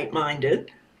stay right-minded,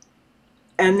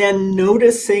 and then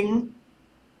noticing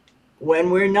when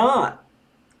we're not.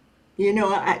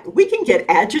 We can get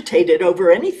agitated over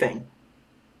anything.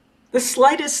 The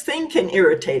slightest thing can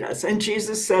irritate us, and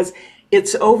Jesus says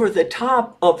it's over the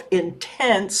top of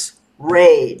intense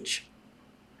rage.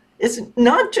 It's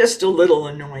not just a little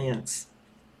annoyance.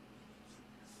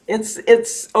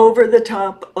 It's over the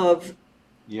top of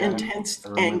intense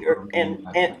anger and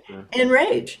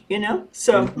rage,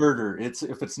 So and murder.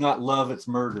 If it's not love, it's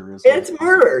murder. It's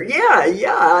murder.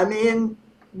 Yeah. I mean,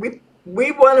 we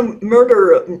want to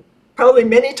murder probably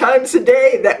many times a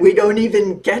day that we don't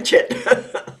even catch it.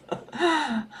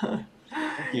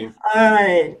 Thank you. All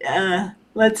right.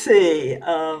 Let's see.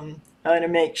 I want to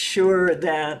make sure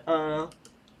that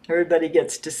everybody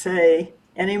gets to say.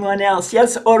 Anyone else?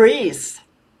 Yes, Oris.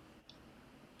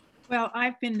 Well,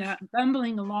 I've been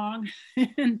bumbling along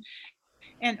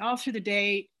and all through the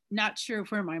day, not sure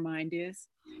where my mind is.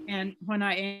 And when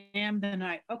I am, then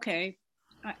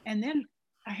and then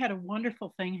I had a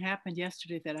wonderful thing happen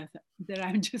yesterday that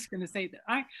I'm just going to say that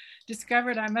I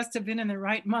discovered I must have been in the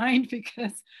right mind,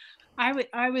 because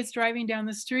I was driving down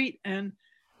the street, and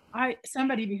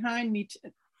somebody behind me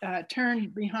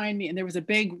turned behind me, and there was a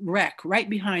big wreck right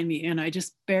behind me, and I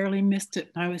just barely missed it.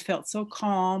 And I felt so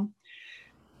calm.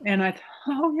 And I thought,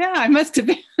 oh yeah, I must have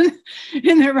been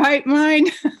in the right mind.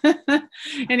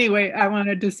 Anyway, I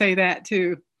wanted to say that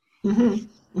too.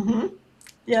 Mm-hmm. Mm-hmm.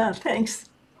 Yeah, thanks.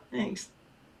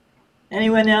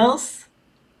 Anyone else?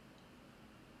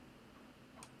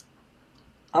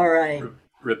 All right.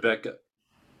 Rebecca.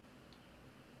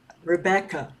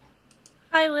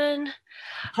 Hi, Lynn.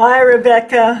 Hi,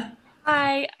 Rebecca.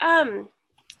 Hi.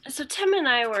 So Tim and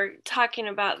I were talking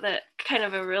about the kind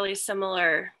of a really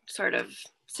similar sort of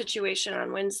situation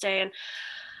on Wednesday, and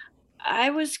I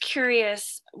was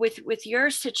curious with your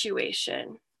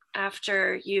situation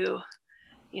after you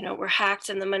were hacked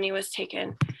and the money was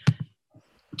taken.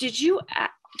 Did you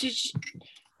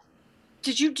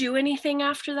do anything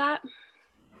after that?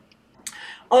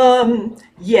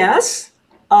 Yes,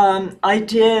 I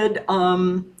did.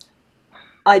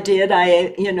 I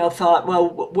thought,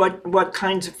 well, what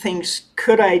kinds of things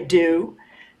could I do?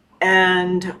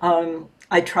 And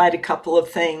I tried a couple of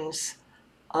things,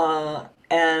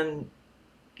 and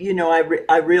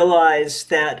I realized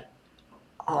that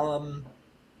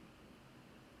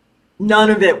none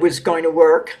of it was going to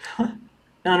work,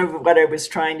 none of what I was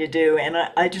trying to do, and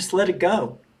I just let it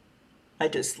go.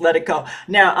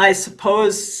 Now, I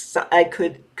suppose I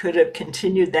could have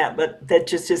continued that, but that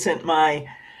just isn't my.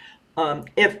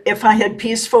 If I had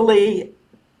peacefully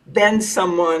been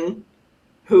someone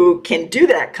who can do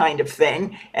that kind of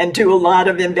thing and do a lot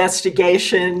of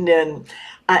investigation, and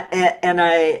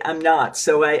I'm not,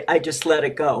 so I just let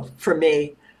it go. For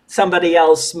me, somebody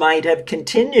else might have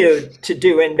continued to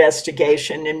do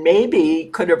investigation and maybe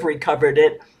could have recovered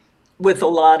it with a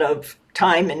lot of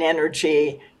time and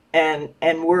energy and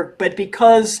work. But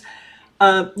because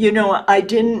I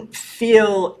didn't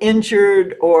feel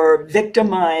injured or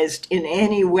victimized in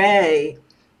any way,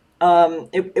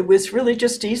 it was really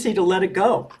just easy to let it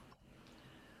go.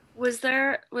 Was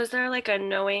there like a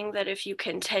knowing that if you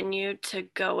continued to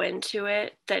go into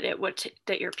it, that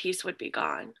that your peace would be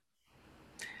gone?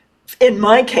 In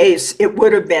my case, it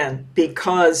would have been,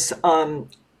 because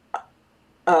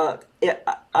I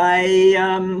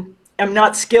am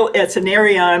not it's an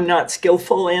area I'm not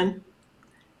skillful in.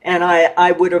 And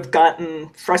I would have gotten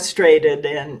frustrated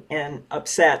and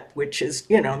upset, which is,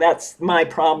 that's my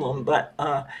problem. But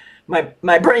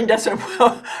my brain doesn't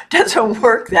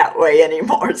work that way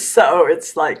anymore. So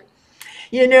it's like,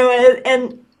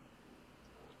 and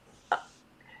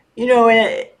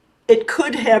it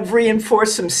could have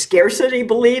reinforced some scarcity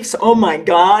beliefs. Oh my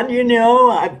God,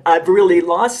 I've really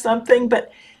lost something,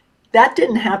 but that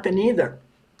didn't happen either.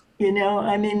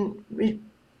 I mean,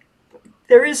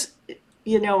 there is,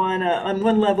 on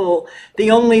one level,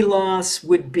 the only loss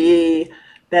would be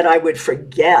that I would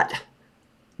forget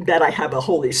that I have a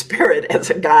Holy Spirit as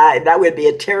a guide. That would be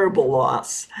a terrible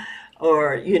loss.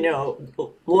 Or,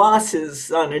 loss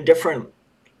is on a different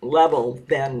level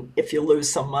than if you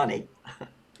lose some money.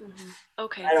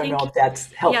 Okay. I don't know if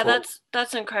that's helpful. Yeah,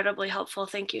 that's incredibly helpful.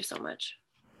 Thank you so much.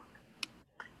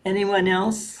 Anyone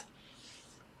else?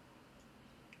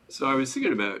 So I was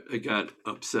thinking about, I got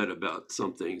upset about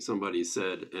something somebody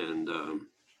said, and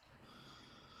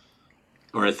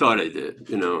or I thought I did,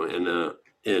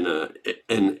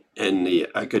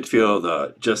 I could feel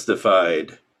the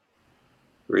justified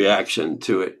reaction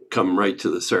to it come right to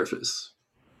the surface.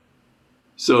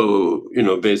 So,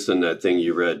 based on that thing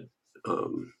you read,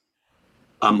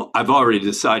 I've already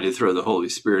decided to throw the Holy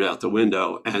Spirit out the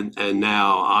window, and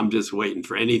now I'm just waiting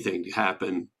for anything to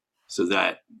happen so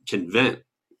that can vent.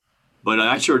 But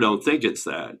I sure don't think it's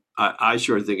that. I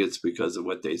sure think it's because of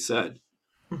what they said.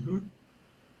 Mm-hmm.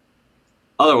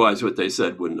 Otherwise, what they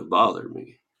said wouldn't have bothered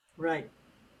me. Right.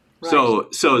 So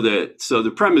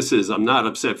the premise is I'm not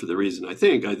upset for the reason I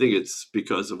think. I think it's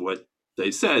because of what they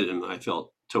said, and I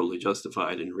felt totally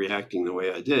justified in reacting the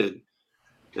way I did.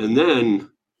 And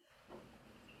then,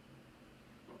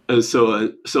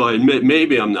 so I admit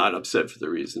maybe I'm not upset for the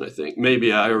reason I think.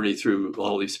 Maybe I already threw the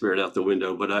Holy Spirit out the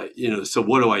window. But so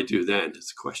what do I do then? Is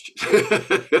the question.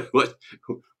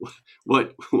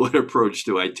 what approach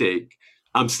do I take?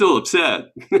 I'm still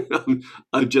upset.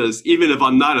 I'm just, even if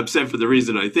I'm not upset for the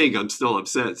reason I think, I'm still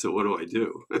upset. So what do I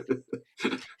do?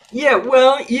 Yeah,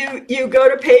 well, you go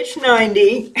to page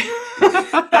 90.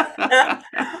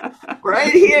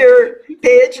 Right here,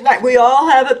 page 90. We all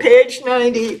have a page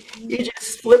 90. You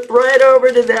just flip right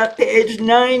over to that page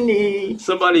 90.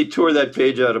 Somebody tore that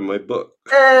page out of my book.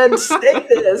 And say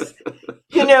this,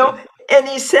 and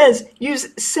he says, you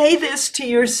say this to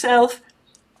yourself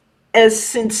as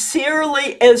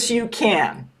sincerely as you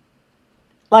can.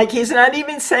 Like, he's not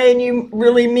even saying you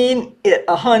really mean it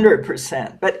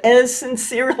 100%, but as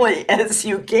sincerely as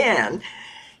you can.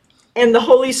 And the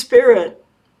Holy Spirit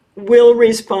will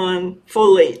respond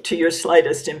fully to your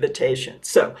slightest invitation.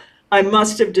 So I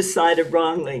must have decided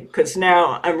wrongly, because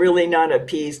now I'm really not at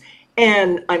peace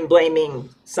and I'm blaming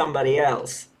somebody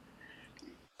else.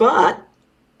 But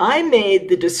I made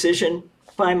the decision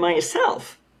by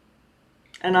myself,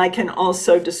 and I can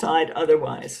also decide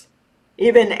otherwise.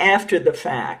 Even after the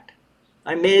fact,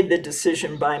 I made the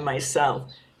decision by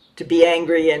myself to be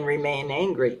angry and remain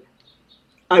angry.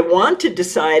 I want to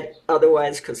decide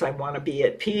otherwise because I want to be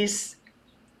at peace.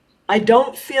 I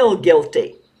don't feel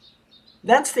guilty.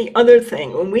 That's the other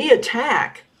thing. When we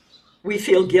attack, we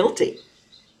feel guilty.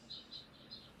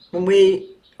 When we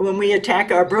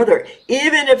attack our brother,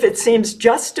 even if it seems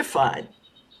justified,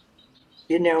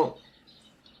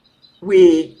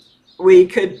 we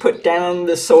could put down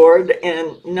the sword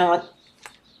and not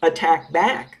attack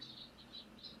back.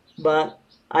 But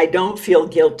I don't feel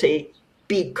guilty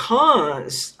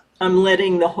because I'm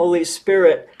letting the Holy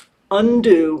Spirit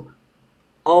undo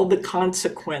all the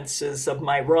consequences of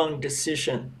my wrong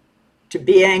decision, to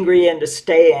be angry and to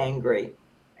stay angry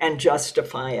and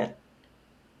justify it.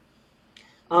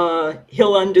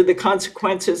 He'll undo the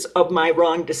consequences of my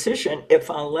wrong decision if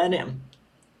I'll let him.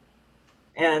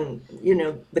 And,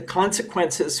 the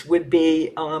consequences would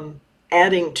be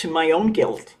adding to my own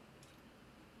guilt.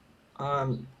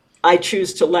 I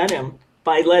choose to let him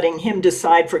by letting him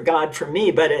decide for God for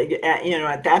me. But,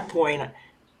 at that point,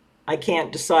 I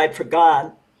can't decide for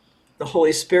God. The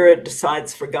Holy Spirit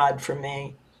decides for God for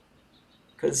me,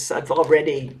 because I've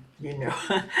already,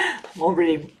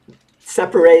 already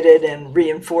separated and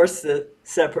reinforced the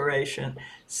separation.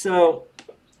 So,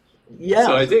 yeah.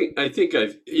 So I think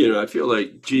I feel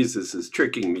like Jesus is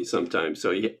tricking me sometimes.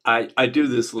 So I do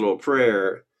this little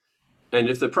prayer, and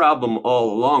if the problem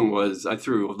all along was I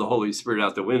threw the Holy Spirit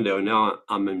out the window, now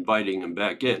I'm inviting him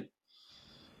back in,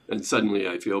 and suddenly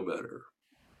I feel better,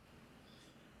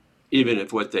 even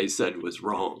if what they said was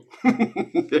wrong.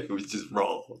 It was just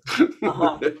wrong.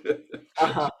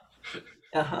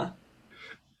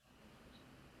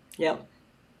 Yep.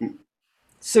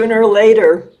 Sooner or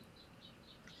later,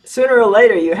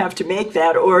 you have to make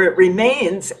that, or it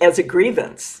remains as a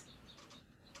grievance.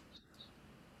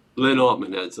 Lynn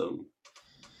Altman had some.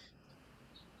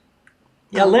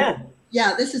 Yeah, Lynn.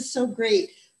 Yeah, this is so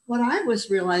great. What I was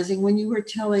realizing when you were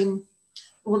telling,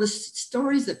 well, the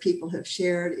stories that people have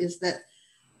shared is that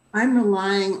I'm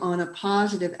relying on a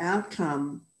positive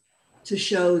outcome to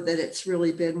show that it's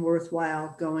really been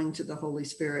worthwhile going to the Holy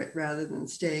Spirit rather than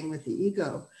staying with the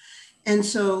ego. And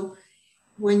so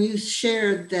when you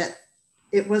shared that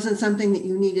it wasn't something that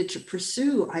you needed to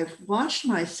pursue, I've watched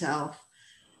myself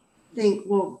think,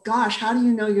 well, gosh, how do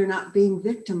you know you're not being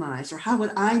victimized? Or how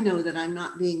would I know that I'm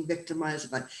not being victimized?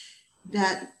 By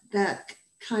that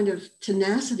kind of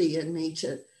tenacity in me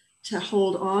to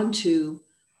hold on to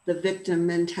the victim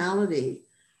mentality.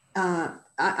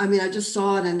 I mean, I just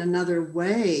saw it in another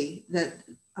way that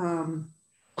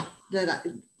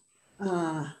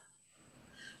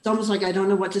it's almost like I don't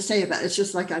know what to say about it. It's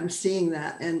just like I'm seeing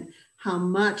that, and how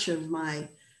much of my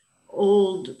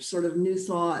old sort of new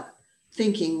thought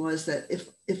thinking was that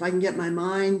if I can get my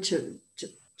mind to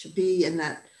be in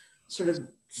that sort of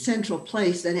central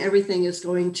place, then everything is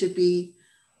going to be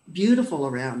beautiful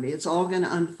around me. It's all going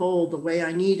to unfold the way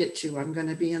I need it to. I'm going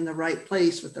to be in the right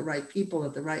place with the right people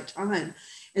at the right time.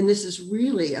 And this is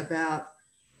really about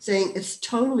saying it's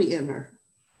totally inner.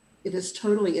 It is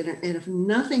totally inner. And if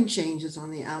nothing changes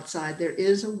on the outside, there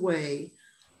is a way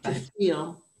to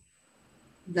feel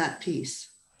that peace.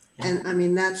 And I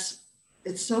mean, it's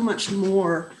so much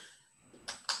more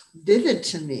vivid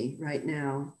to me right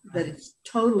now that it's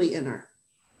totally inner.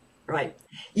 Right.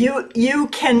 You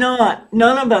cannot,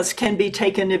 none of us can be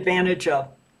taken advantage of.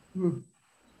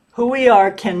 Who we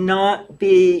are cannot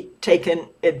be taken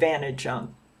advantage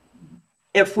of.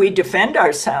 If we defend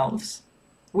ourselves,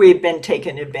 we've been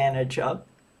taken advantage of.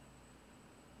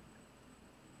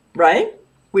 Right?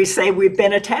 We say we've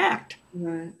been attacked.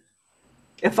 Right.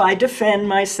 If I defend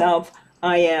myself,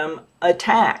 I am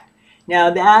attacked. Now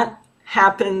that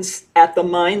happens at the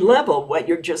mind level, what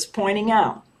you're just pointing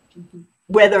out.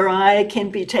 Whether I can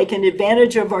be taken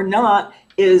advantage of or not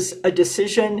is a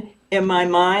decision in my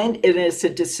mind. It is a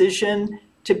decision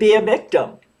to be a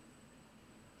victim.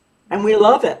 And we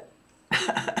love it,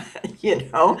 you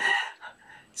know?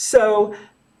 So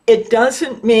it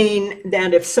doesn't mean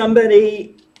that if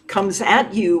somebody comes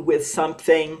at you with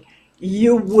something,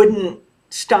 you wouldn't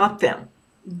stop them,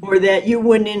 or that you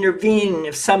wouldn't intervene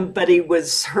if somebody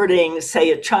was hurting,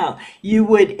 say, a child. You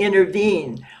would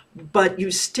intervene, but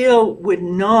you still would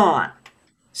not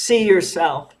see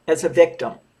yourself as a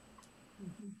victim.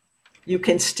 You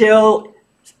can still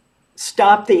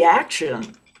stop the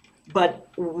action, but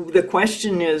the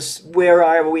question is, where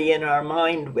are we in our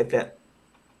mind with it?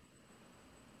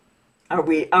 Are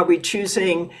we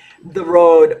choosing the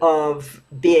road of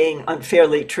being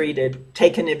unfairly treated,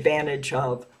 taken advantage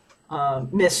of,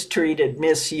 mistreated,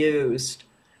 misused,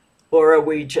 or are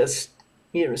we just,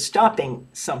 stopping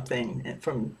something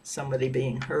from somebody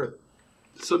being hurt?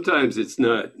 Sometimes it's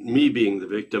not me being the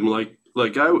victim. Like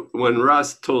when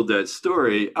Ross told that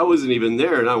story, I wasn't even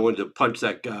there, and I wanted to punch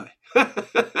that guy.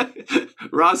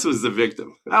 Ross was the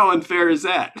victim. How unfair is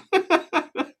that?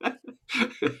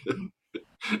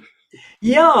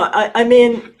 Yeah, I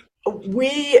mean,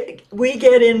 we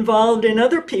get involved in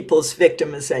other people's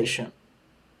victimization,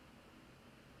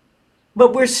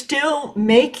 but we're still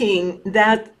making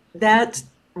that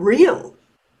real.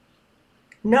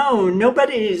 No,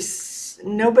 nobody's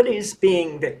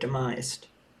being victimized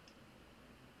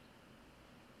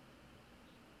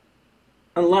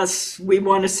unless we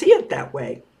want to see it that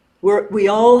way. We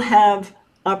all have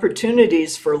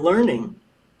opportunities for learning,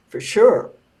 for sure.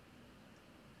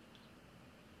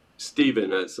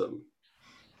 Stephen has some.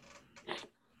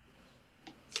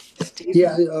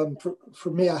 Yeah,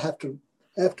 for me, I have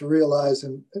to realize,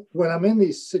 and when I'm in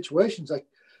these situations, I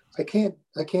can't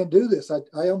do this.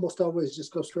 I almost always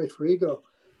just go straight for ego,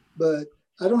 but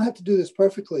I don't have to do this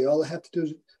perfectly. All I have to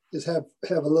do is have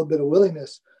a little bit of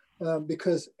willingness,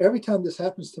 because every time this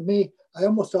happens to me, I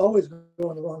almost always go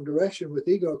in the wrong direction with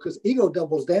ego, because ego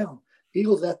doubles down.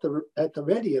 Ego's at the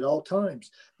ready at all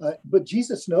times, but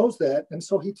Jesus knows that, and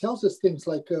so he tells us things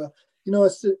like,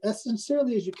 as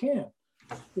sincerely as you can.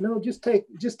 Just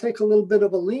take a little bit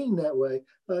of a lean that way.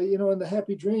 In the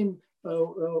Happy Dream,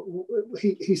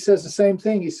 he says the same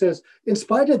thing. He says, in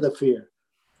spite of the fear,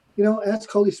 ask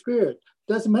Holy Spirit.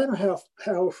 Doesn't matter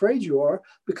how afraid you are,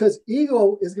 because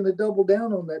ego is going to double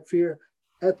down on that fear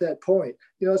at that point.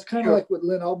 It's kind of like what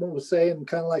Lynn Altman was saying, and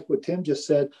kind of like what Tim just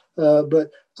said. But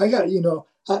I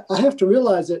have to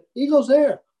realize that ego's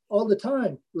there all the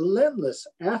time, relentless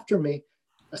after me.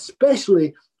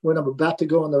 especially when I'm about to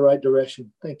go in the right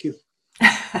direction. Thank you.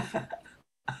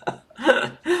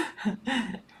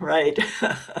 Right.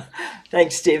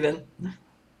 Thanks, Stephen.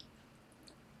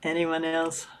 Anyone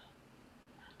else?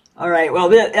 All right. Well,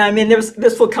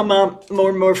 this will come up more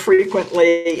and more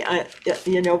frequently,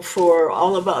 for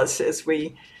all of us as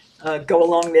we go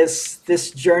along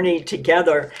this journey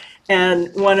together.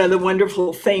 And one of the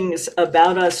wonderful things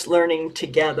about us learning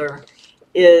together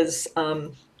is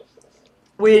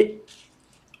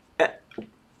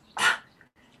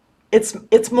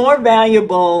it's more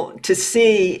valuable to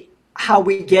see how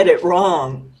we get it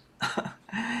wrong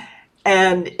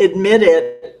and admit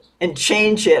it and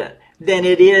change it than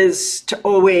it is to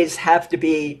always have to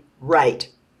be right.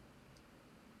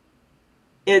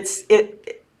 Because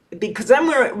then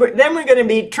we're going to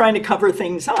be trying to cover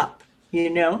things up,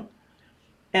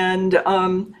 And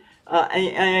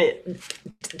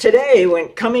today, when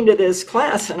coming to this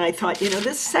class, and I thought,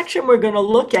 this section we're going to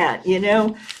look at,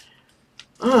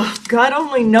 God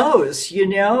only knows,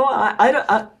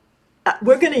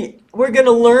 we're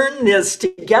gonna learn this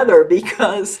together,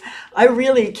 because I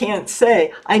really can't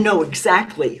say I know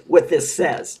exactly what this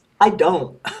says. I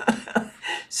don't.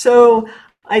 So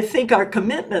I think our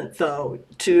commitment, though,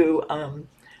 to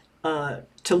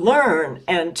learn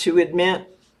and to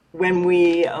admit when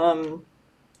we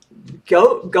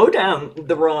go down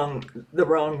the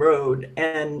wrong road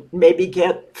and maybe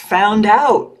get found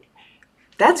out,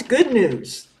 that's good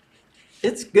news.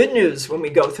 It's good news when we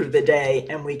go through the day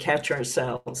and we catch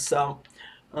ourselves. So,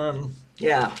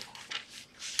 yeah.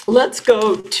 Let's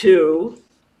go to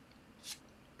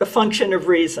the function of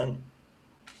reason.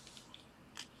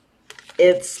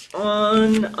 It's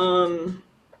on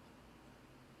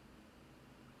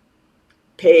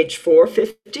page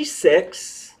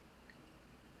 456.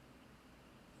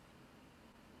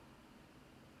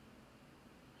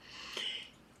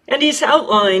 And he's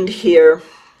outlined here.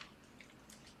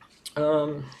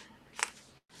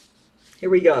 Here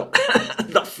we go.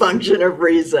 The function of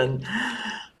reason.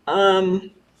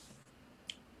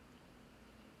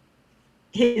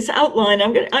 He's outlined.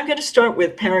 I'm going to start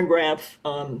with paragraph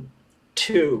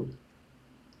 2.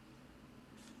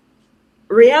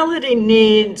 Reality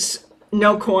needs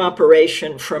no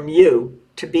cooperation from you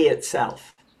to be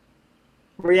itself.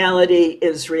 Reality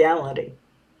is reality,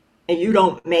 and you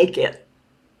don't make it.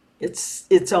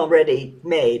 It's already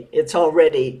made. It's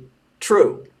already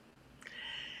true.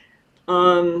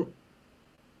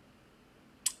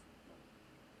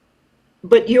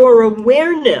 But your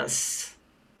awareness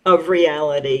of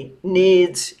reality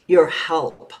needs your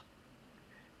help,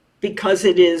 because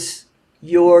it is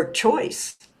your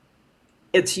choice.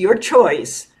 It's your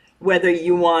choice whether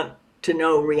you want to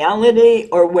know reality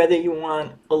or whether you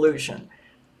want illusion.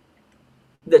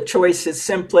 The choice is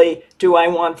simply, do I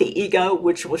want the ego,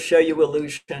 which will show you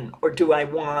illusion, or do I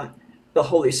want the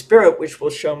Holy Spirit, which will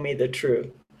show me the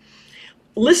truth?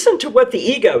 Listen to what the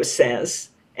ego says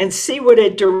and see what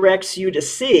it directs you to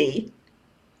see,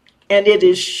 and it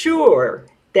is sure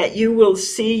that you will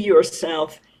see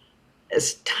yourself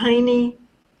as tiny,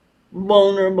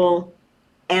 vulnerable,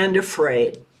 and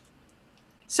afraid.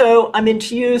 So,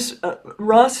 to use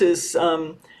Ross's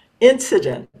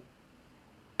incident,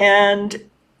 and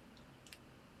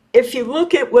if you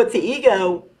look at what the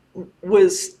ego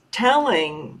was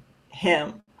telling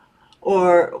him,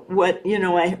 or what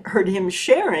I heard him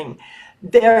sharing,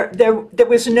 there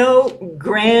was no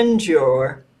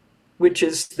grandeur, which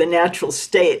is the natural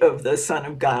state of the Son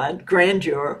of God,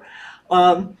 grandeur.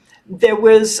 There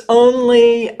was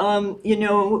only,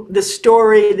 the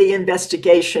story, the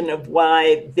investigation of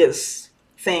why this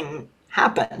thing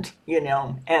happened,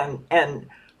 and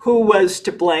who was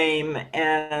to blame,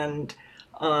 and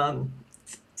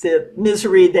the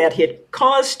misery that had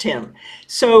caused him.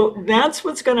 So that's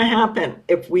what's going to happen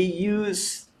if we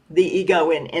use the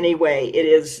ego in any way. It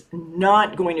is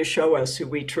not going to show us who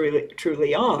we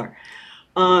truly are.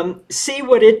 See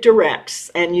what it directs,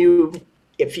 and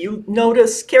if you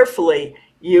notice carefully,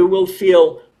 you will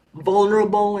feel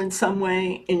vulnerable in some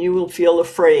way, and you will feel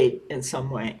afraid in some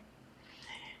way.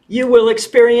 You will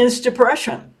experience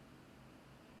depression,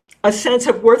 a sense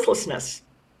of worthlessness,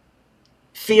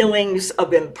 feelings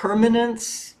of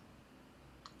impermanence,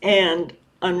 and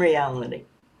unreality.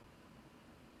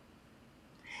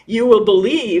 You will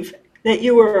believe that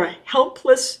you are a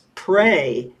helpless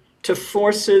prey to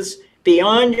forces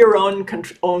beyond your own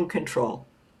control.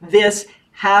 This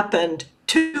happened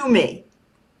to me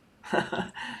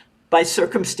by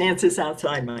circumstances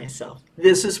outside myself.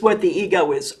 This is what the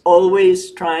ego is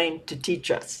always trying to teach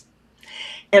us.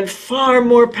 And far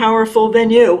more powerful than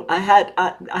you. I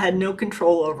had no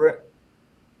control over it.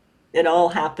 It all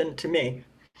happened to me.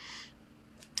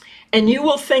 And you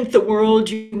will think the world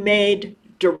you made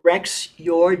directs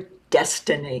your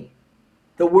destiny.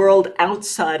 The world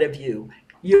outside of you,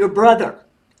 your brother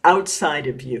outside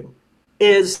of you,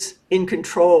 is in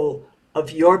control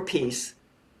of your peace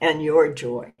and your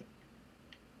joy.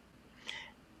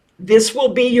 This will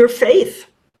be your faith.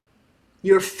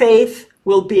 Your faith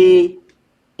will be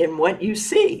in what you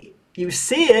see. You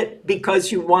see it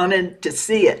because you wanted to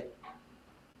see it.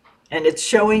 And it's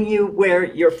showing you where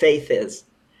your faith is.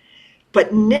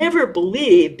 But never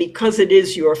believe because it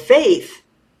is your faith,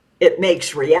 it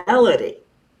makes reality.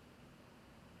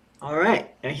 All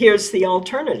right, now here's the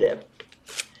alternative.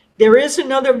 There is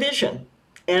another vision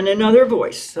and another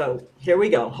voice. So here we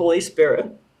go, Holy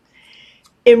Spirit,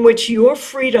 in which your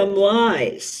freedom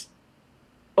lies,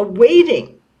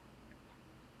 awaiting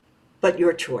but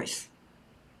your choice.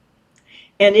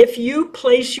 And if you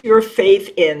place your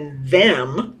faith in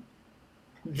them,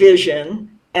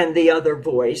 vision and the other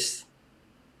voice,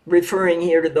 referring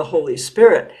here to the Holy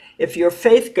Spirit, if your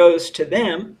faith goes to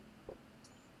them,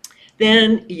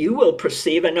 then you will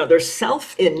perceive another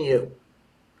self in you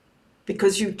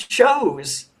because you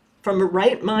chose from a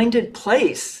right-minded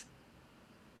place.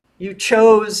 You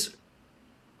chose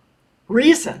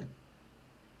reason.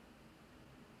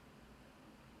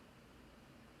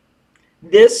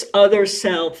 This other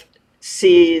self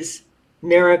sees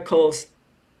miracles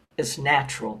as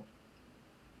natural.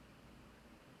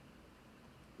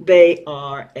 They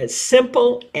are as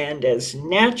simple and as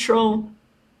natural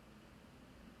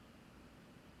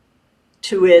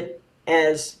to it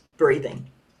as breathing.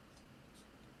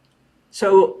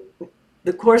 So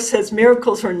the Course says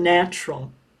miracles are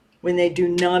natural. When they do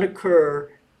not occur,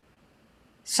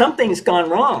 something's gone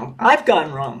wrong. I've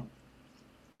gone wrong.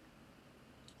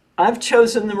 I've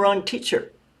chosen the wrong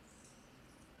teacher.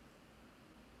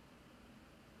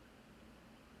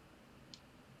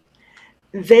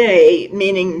 They,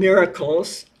 meaning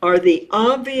miracles, are the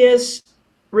obvious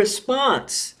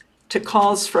response to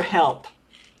calls for help.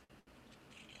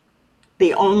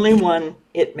 The only one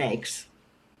it makes.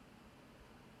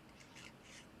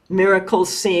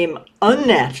 Miracles seem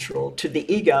unnatural to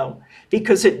the ego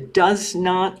because it does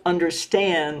not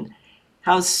understand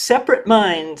how separate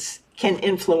minds can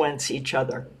influence each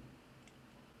other.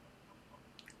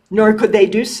 Nor could they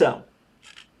do so.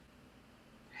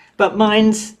 But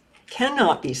minds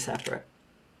cannot be separate.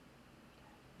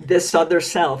 This other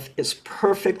self is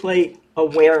perfectly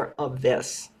aware of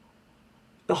this.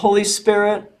 The Holy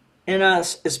Spirit in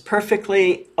us is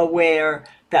perfectly aware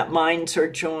that minds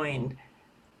are joined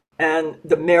and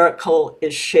the miracle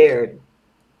is shared.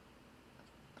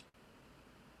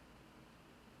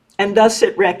 And thus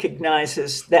it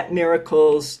recognizes that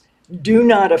miracles do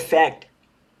not affect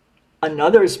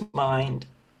another's mind,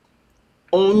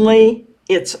 only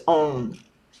its own.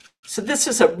 So this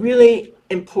is a really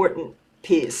important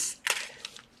piece.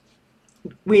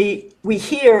 We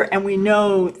hear and we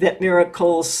know that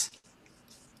miracles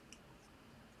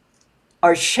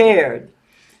are shared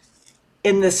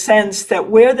in the sense that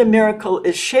where the miracle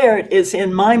is shared is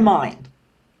in my mind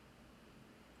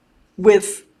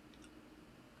with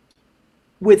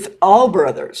all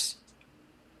brothers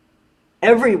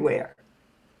everywhere.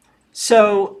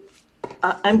 So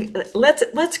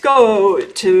let's go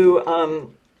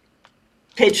to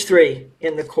page 3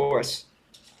 in the Course.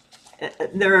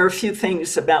 There are a few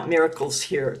things about miracles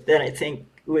here that I think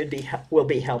will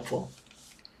be helpful.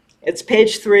 It's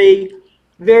page 3,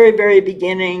 very, very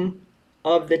beginning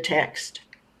of the text.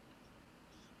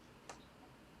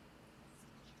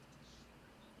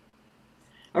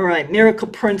 All right, miracle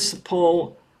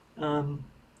principle.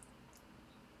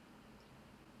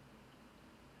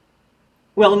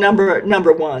 Well,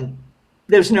 number 1,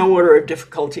 there's no order of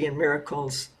difficulty in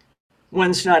miracles.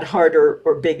 One's not harder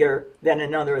or bigger than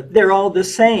another. They're all the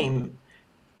same.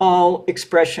 All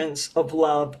expressions of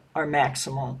love are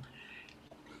maximal.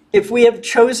 If we have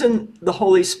chosen the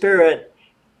Holy Spirit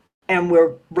and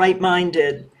we're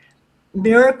right-minded,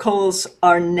 miracles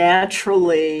are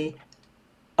naturally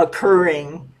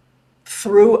occurring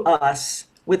through us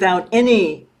without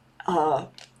any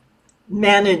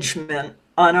management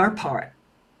on our part.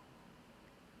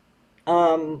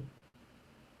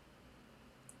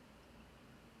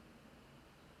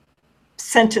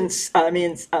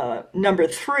 Number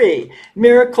 3,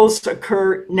 miracles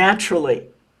occur naturally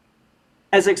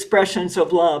as expressions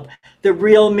of love. The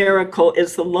real miracle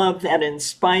is the love that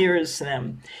inspires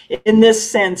them. In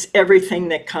this sense, everything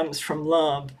that comes from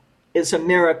love is a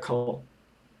miracle.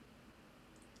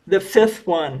 The 5th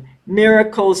one,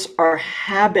 miracles are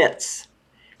habits.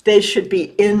 They should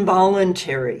be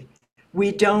involuntary.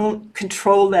 We don't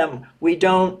control them. We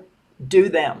don't do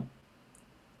them.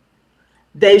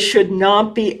 They should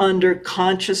not be under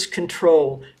conscious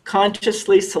control.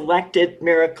 Consciously selected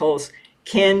miracles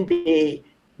can be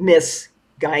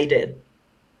misguided.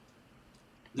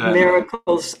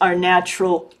 Miracles are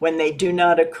natural. When they do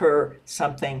not occur,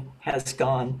 something has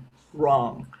gone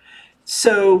wrong.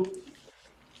 So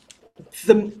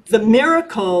the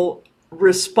miracle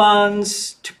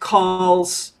responds to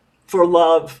calls for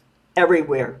love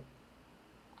everywhere.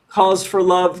 Calls for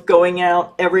love going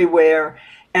out everywhere,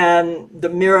 and the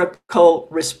miracle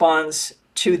responds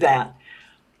to that.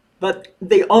 But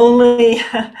the only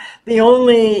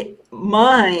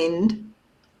mind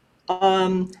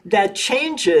that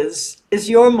changes is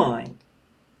your mind.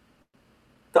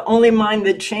 The only mind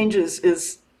that changes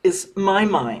is my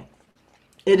mind.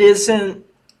 It isn't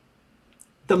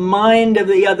the mind of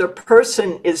the other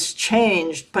person is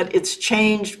changed, but it's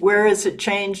changed. Where is it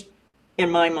changed? In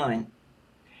my mind.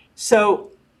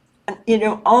 So,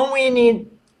 all we need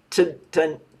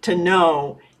to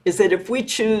know is that if we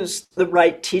choose the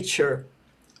right teacher,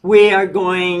 we are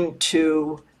going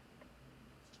to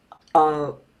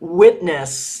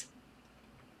witness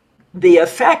the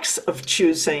effects of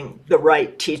choosing the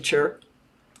right teacher,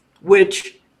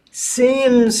 which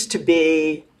seems to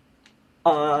be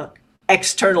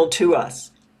external to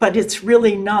us, but it's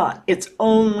really not. It's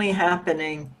only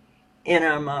happening in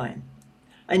our mind.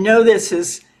 I know this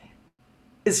is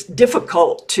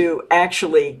difficult to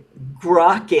actually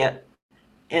grok it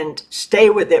and stay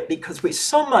with it because we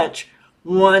so much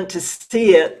want to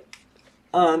see it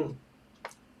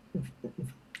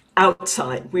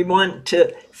outside. We want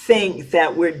to think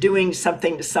that we're doing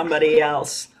something to somebody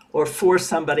else or for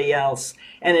somebody else,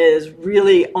 and it is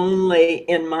really only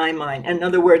in my mind. In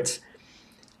other words,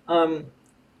 the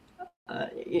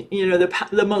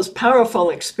most powerful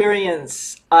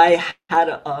experience I had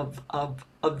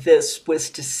of this was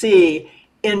to see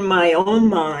in my own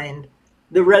mind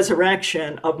the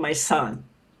resurrection of my son,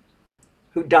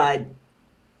 who died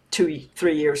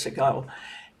 2-3 years ago,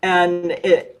 and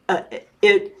it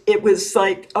was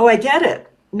like, oh, I get it.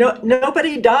 No,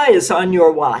 nobody dies on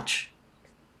your watch,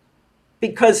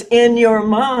 because in your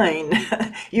mind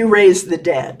you raise the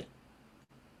dead.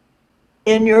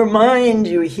 In your mind,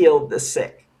 you healed the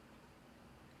sick.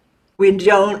 We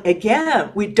don't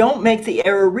make the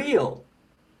error real.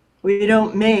 We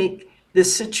don't make the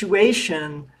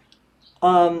situation,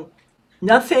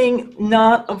 nothing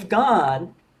not of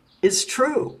God is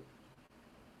true.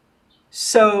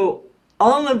 So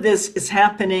all of this is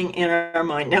happening in our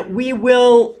mind. Now, we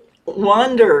will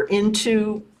wander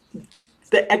into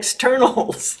the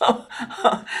externals.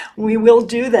 We will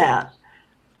do that.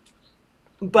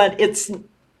 But it's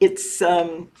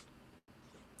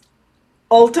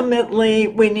ultimately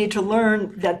we need to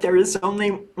learn that there is only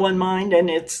one mind, and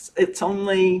it's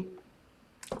only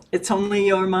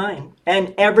your mind,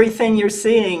 and everything you're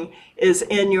seeing is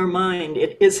in your mind.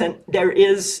 There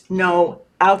is no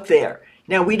out there.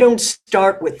 Now, we don't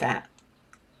start with that,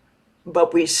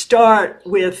 but we start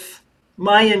with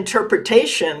my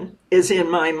interpretation is in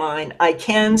my mind. I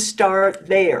can start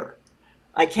there.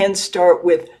 I can start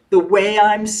with the way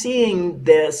I'm seeing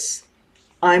this.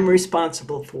 I'm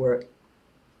responsible for it.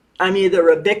 I'm either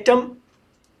a victim,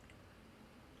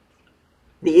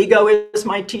 the ego is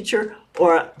my teacher,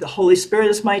 or the Holy Spirit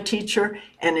is my teacher,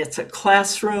 and it's a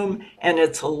classroom, and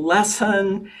it's a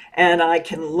lesson, and I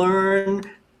can learn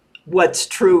what's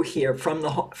true here from the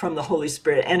Holy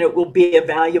Spirit, and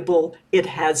it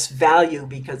has value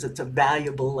because it's a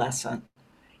valuable lesson.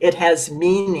 It has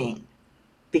meaning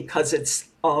because it's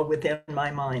all within my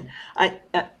mind.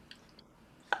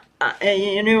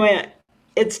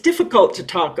 It's difficult to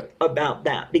talk about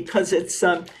that because it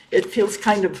feels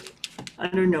kind of, I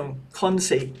don't know,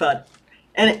 clumsy, but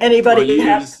anybody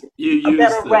has a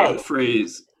better way.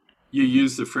 You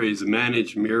use the phrase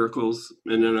manage miracles,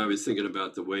 and then I was thinking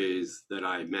about the ways that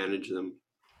I manage them,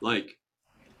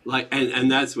 and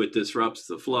that's what disrupts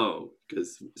the flow,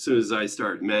 because as soon as I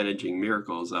start managing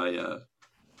miracles,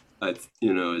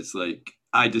 it's like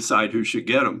I decide who should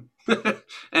get them.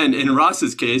 And in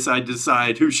Ross's case, I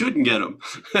decide who shouldn't get them.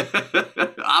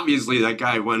 Obviously, that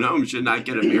guy who went home should not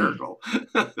get a miracle.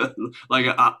 Like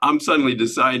I'm suddenly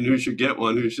deciding who should get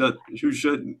one, who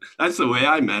shouldn't. That's the way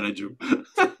I manage them.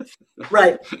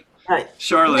 Right.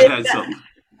 Charlotte had something.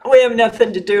 We have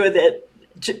nothing to do with it.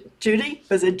 Judy?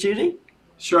 Was it Judy?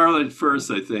 Charlotte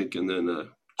first, I think, and then Judy.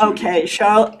 Okay,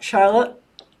 Charlotte?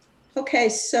 Okay,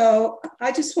 so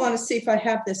I just want to see if I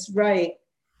have this right.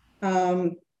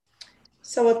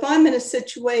 So if I'm in a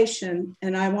situation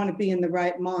and I want to be in the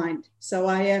right mind, so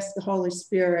I ask the Holy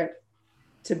Spirit,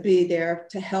 to be there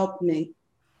to help me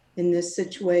in this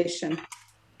situation.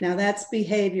 Now that's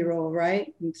behavioral,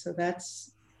 right? And so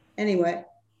that's, anyway.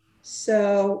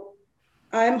 So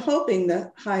I'm hoping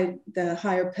the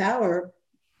higher power,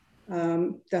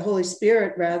 the Holy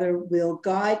Spirit rather, will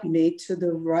guide me to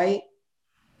the right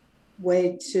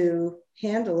way to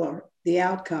handle the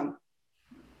outcome.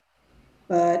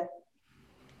 But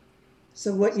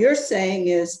so what you're saying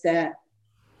is that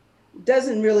it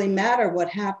doesn't really matter what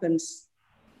happens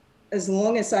as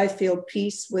long as I feel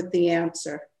peace with the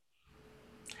answer.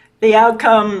 The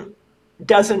outcome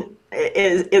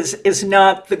is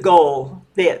not the goal.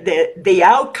 The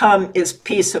outcome is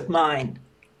peace of mind.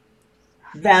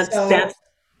 That's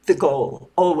the goal,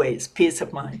 always, peace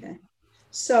of mind. Okay.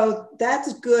 So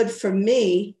that's good for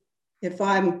me if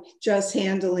I'm just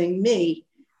handling me.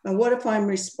 And what if I'm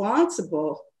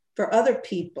responsible for other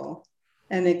people?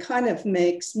 And it kind of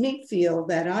makes me feel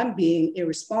that I'm being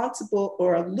irresponsible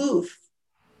or aloof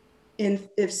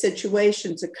if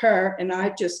situations occur, and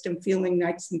I just am feeling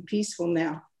nice and peaceful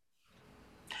now.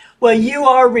 Well, you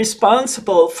are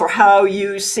responsible for how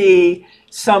you see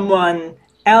someone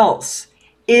else.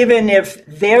 Even if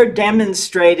they're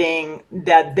demonstrating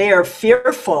that they're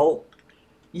fearful,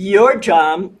 your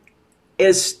job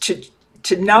is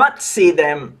to not see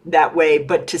them that way,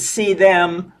 but to see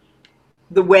them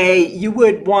the way you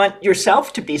would want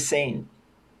yourself to be seen,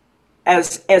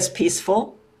 as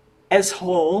peaceful, as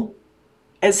whole,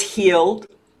 as healed,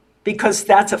 because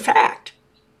that's a fact.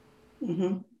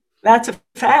 Mm-hmm. That's a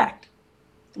fact.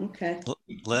 Okay.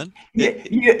 Lynn?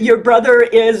 Your brother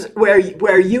is where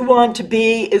you want to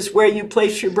be, is where you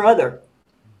place your brother.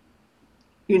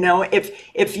 You know,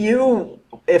 if you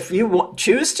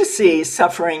choose to see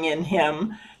suffering in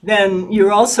him, then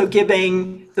you're also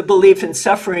giving the belief in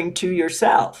suffering to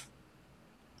yourself.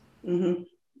 Mm-hmm.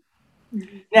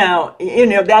 Now, you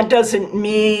know, that doesn't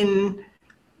mean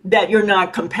that you're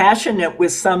not compassionate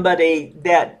with somebody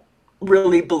that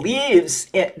really believes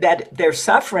that they're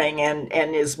suffering and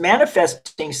is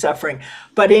manifesting suffering.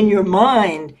 But in your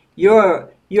mind,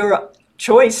 your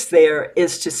choice there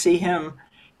is to see him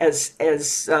as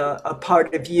a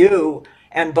part of you,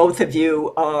 and both of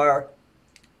you are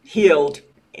healed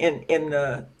in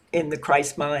the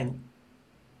Christ mind.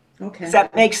 Okay. Does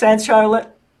that make sense,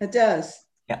 Charlotte? It does.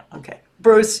 Yeah. Okay.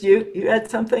 Bruce, you had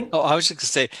something? Oh, I was just going to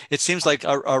say, it seems like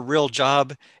our real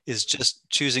job is just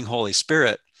choosing Holy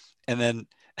Spirit, and then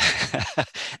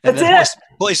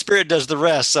Holy Spirit does the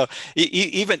rest. So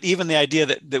even the idea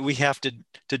that we have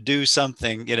to do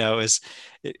something, you know,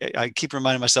 I keep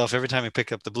reminding myself every time I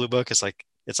pick up the Blue Book, it's like,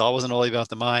 it's always only about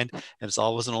the mind, and it's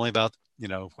always only about, you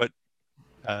know, what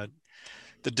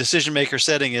the decision maker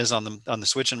setting is on the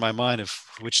switch in my mind of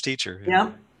which teacher.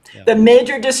 Yeah. The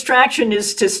major distraction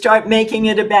is to start making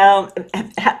it about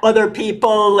other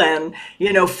people and,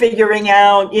 you know, figuring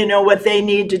out, you know, what they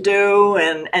need to do.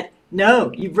 And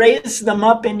no, you raise them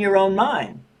up in your own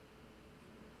mind.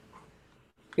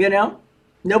 You know,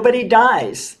 nobody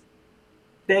dies.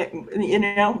 You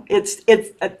know, it's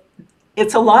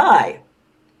a lie.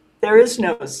 There is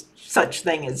no such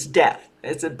thing as death.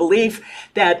 It's a belief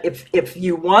that if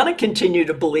you want to continue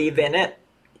to believe in it,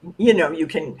 you know, you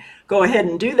can go ahead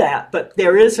and do that. But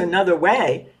there is another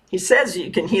way. He says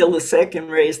you can heal the sick and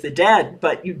raise the dead,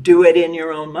 but you do it in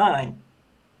your own mind.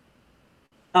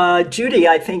 Judy,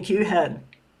 I think you had.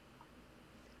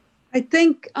 I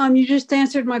think you just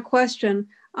answered my question.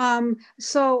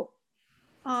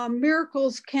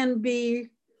 Miracles can be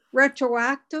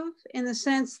retroactive in the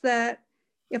sense that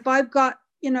if I've got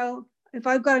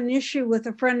an issue with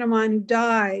a friend of mine who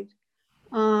died,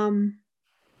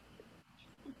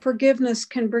 forgiveness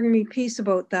can bring me peace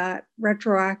about that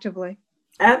retroactively.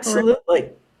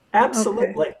 Absolutely.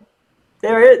 Absolutely. Okay.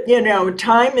 There is, you know,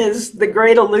 time is the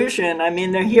great illusion. I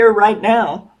mean, they're here right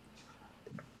now.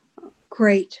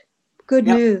 Great. Good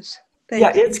news.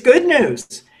 Thanks. Yeah, it's good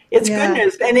news. It's good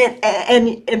news. And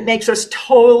it makes us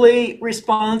totally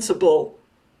responsible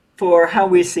for how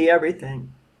we see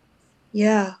everything.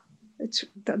 Yeah.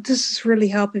 This is really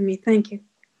helping me. Thank you.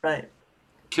 Right.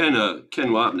 Ken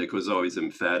Wapnick was always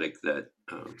emphatic that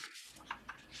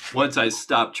once I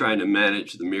stopped trying to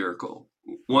manage the miracle,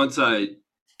 once I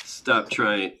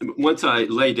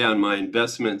lay down my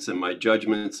investments and my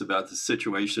judgments about the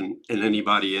situation and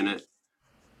anybody in it,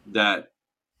 that,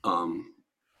 and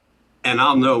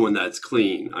I'll know when that's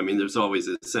clean. I mean, there's always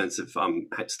a sense if I'm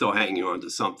still hanging on to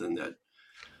something that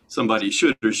somebody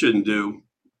should or shouldn't do,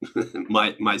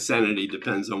 my sanity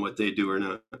depends on what they do or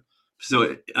not.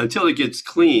 So until it gets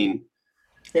clean,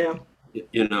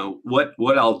 You know,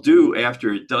 what I'll do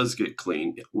after it does get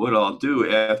clean, what I'll do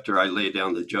after I lay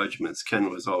down the judgments. Ken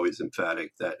was always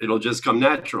emphatic that it'll just come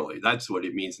naturally. That's what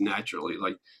it means, naturally.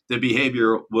 Like the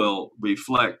behavior will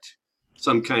reflect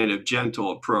some kind of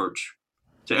gentle approach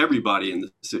to everybody in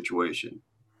the situation.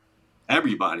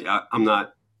 Everybody. I'm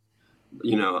not,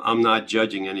 I'm not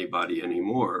judging anybody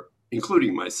anymore,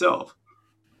 including myself.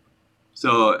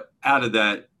 So out of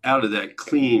that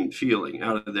clean feeling,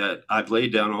 out of that, I've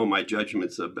laid down all my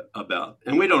judgments about,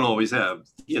 and we don't always have,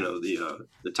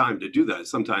 the time to do that.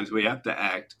 Sometimes we have to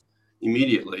act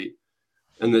immediately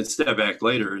and then step back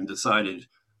later and decided,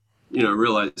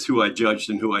 realize who I judged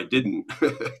and who I didn't,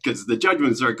 because the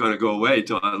judgments aren't going to go away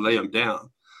until I lay them down,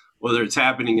 whether it's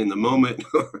happening in the moment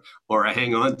or I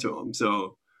hang on to them.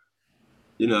 So,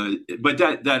 but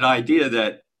that idea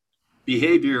that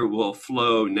behavior will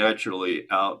flow naturally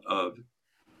out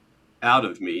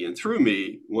of me and through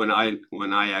me when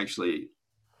I actually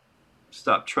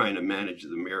stop trying to manage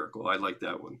the miracle. I like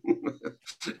that one.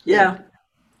 Yeah.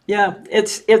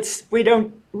 It's we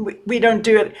don't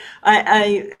do it.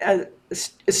 I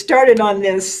started on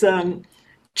this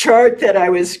chart that I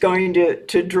was going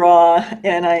to draw,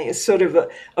 and I sort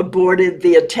of aborted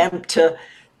the attempt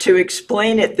to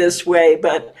explain it this way,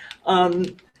 but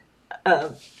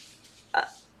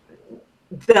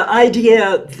the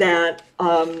idea that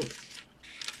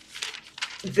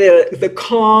the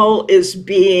call is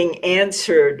being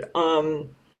answered.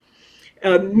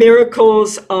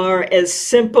 Miracles are as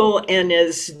simple and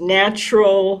as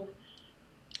natural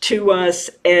to us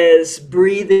as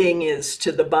breathing is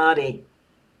to the body.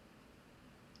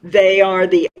 They are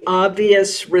the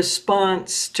obvious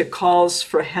response to calls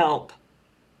for help,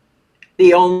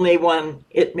 the only one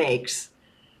it makes,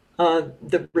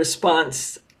 the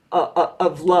response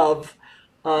of love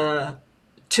to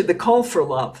the call for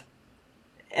love.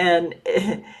 And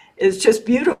it's just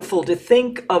beautiful to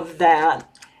think of that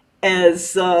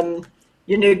as,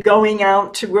 going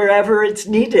out to wherever it's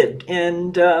needed.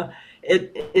 And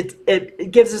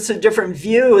it gives us a different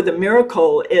view of the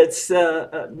miracle. It's,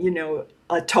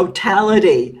 a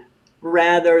totality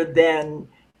rather than,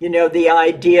 the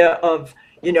idea of,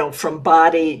 from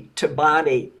body to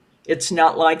body. It's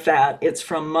not like that. It's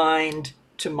from mind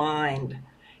to mind.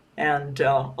 And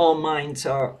all minds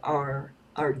are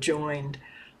joined.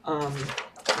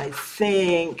 I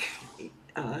think,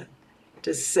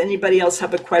 does anybody else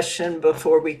have a question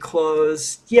before we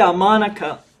close? Yeah,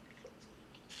 Monica.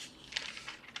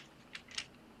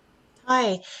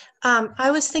 Hi.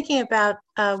 I was thinking about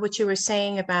what you were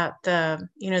saying about the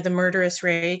murderous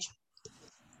rage.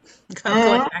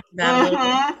 Going back to that a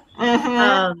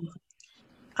little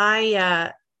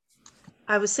bit.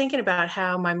 I was thinking about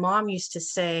how my mom used to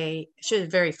say, she was a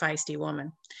very feisty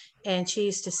woman, and she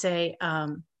used to say,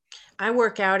 I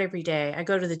work out every day. I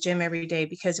go to the gym every day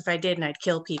because if I didn't, I'd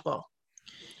kill people.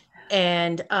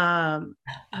 And,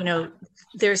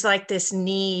 there's like this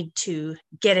need to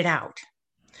get it out.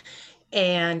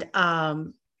 And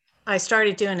I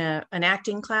started doing an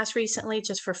acting class recently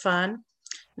just for fun.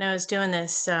 And I was doing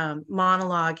this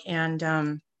monologue, and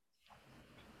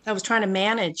I was trying to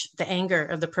manage the anger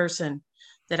of the person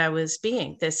that I was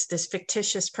being, this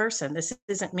fictitious person. This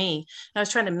isn't me. And I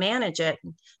was trying to manage it,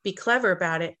 be clever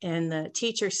about it. And the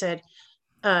teacher said,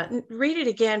 read it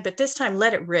again, but this time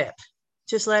let it rip.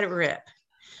 Just let it rip.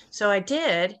 So I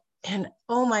did. And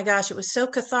oh my gosh, it was so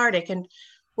cathartic. And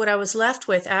what I was left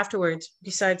with afterwards,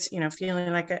 besides,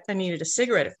 feeling like I needed a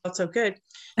cigarette, it felt so good.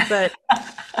 But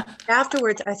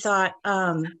afterwards, I thought,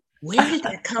 where did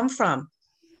that come from?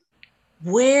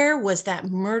 Where was that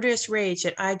murderous rage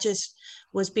that I just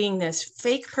was being this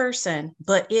fake person,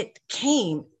 but it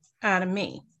came out of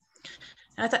me?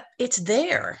 And I thought, it's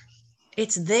there.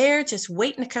 It's there, just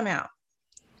waiting to come out.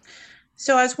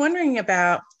 So I was wondering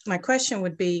about, my question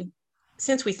would be,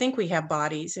 since we think we have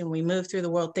bodies and we move through the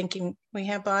world thinking we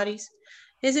have bodies,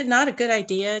 is it not a good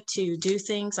idea to do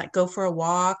things like go for a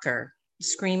walk or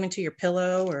scream into your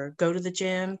pillow or go to the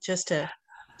gym just to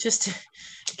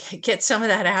get some of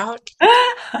that out?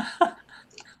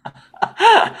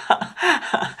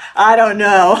 I don't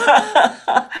know.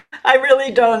 I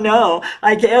really don't know.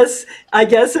 I guess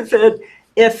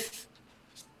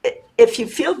if you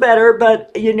feel better,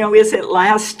 but is it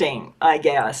lasting? I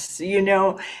guess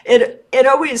it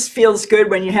always feels good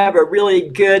when you have a really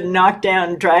good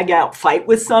knockdown, drag out fight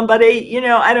with somebody.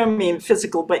 I don't mean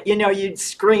physical, but you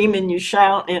scream and you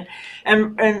shout,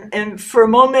 and for a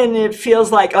moment it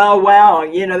feels like, oh wow,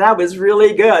 that was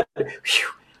really good. Whew.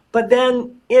 But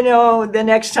then the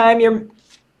next time you're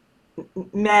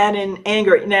mad and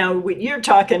angry. Now what you're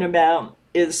talking about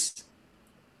is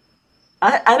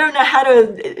I don't know how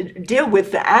to deal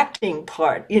with the acting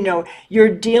part. You know,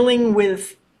 you're dealing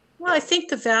with. Well, I think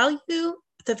the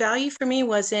value for me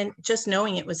was in just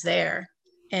knowing it was there,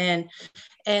 and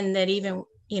that even,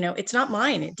 you know, it's not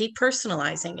mine,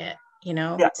 depersonalizing it, you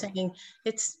know, Yeah. saying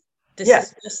this Yeah.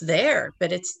 is just there,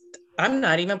 but I'm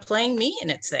not even playing me and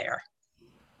it's there.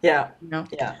 Yeah. You know?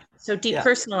 Yeah. So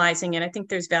depersonalizing it, I think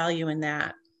there's value in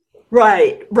that.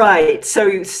 Right, right.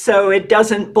 So it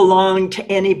doesn't belong to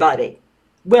anybody.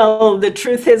 Well, the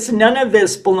truth is none of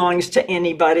this belongs to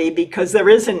anybody because there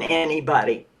isn't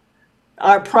anybody.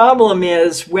 Our problem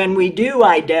is when we do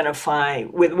identify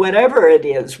with whatever it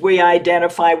is, we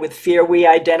identify with fear, we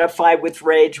identify with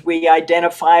rage, we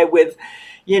identify with,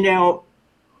 you know,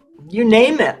 you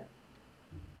name it.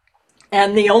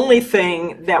 And the only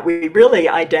thing that we really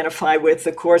identify with,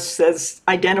 the Course says,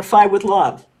 identify with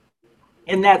love.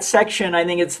 In that section, I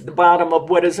think it's at the bottom of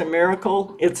What is a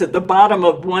Miracle? It's at the bottom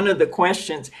of one of the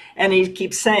questions. And he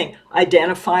keeps saying,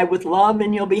 identify with love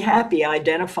and you'll be happy.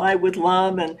 Identify with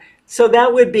love. And so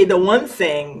that would be the one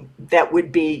thing that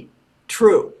would be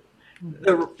true.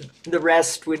 The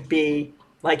rest would be,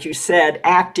 like you said,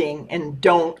 acting and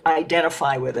don't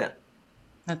identify with it.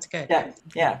 That's good.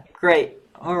 Yeah, great.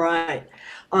 All right.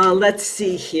 Let's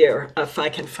see here if I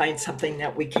can find something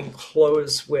that we can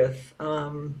close with.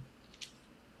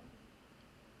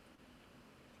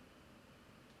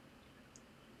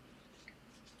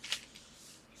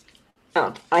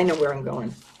 Oh, I know where I'm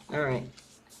going. All right.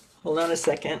 Hold on a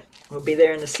second. We'll be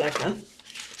there in a second.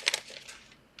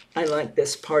 I like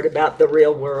this part about the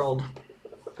real world.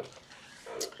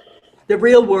 The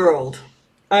real world.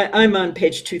 I'm on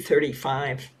page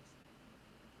 235.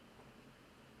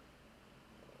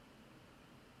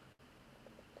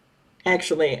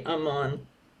 Actually, I'm on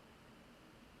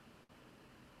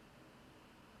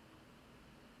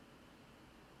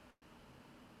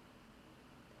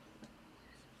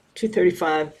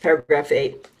 (235), paragraph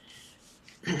 8.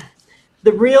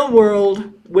 The real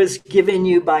world was given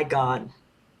you by God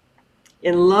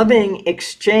in loving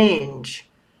exchange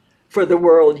for the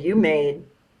world you made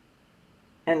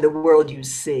and the world you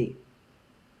see.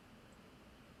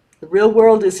 The real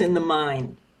world is in the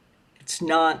mind. It's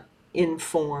not in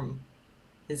form.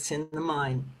 It's in the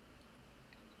mind.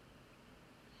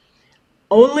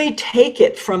 Only take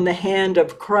it from the hand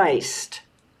of Christ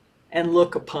and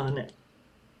look upon it.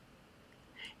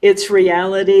 Its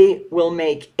reality will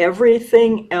make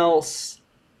everything else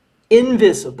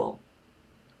invisible,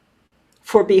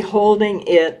 for beholding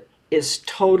it is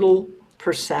total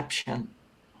perception.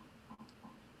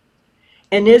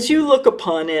 And as you look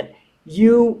upon it,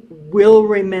 you will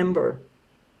remember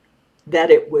that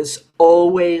it was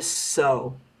always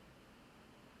so.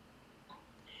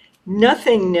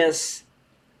 Nothingness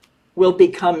will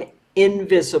become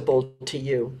invisible to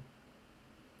you,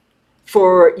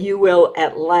 for you will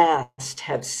at last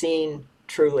have seen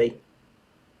truly.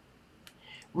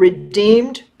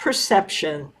 Redeemed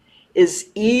perception is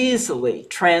easily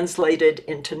translated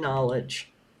into knowledge,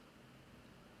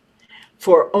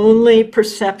 for only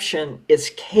perception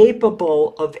is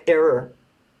capable of error,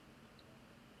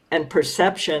 and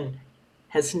perception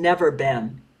has never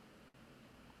been.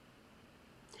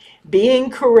 Being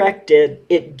corrected,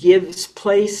 it gives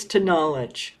place to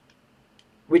knowledge,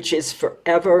 which is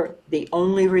forever the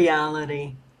only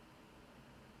reality.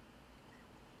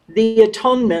 The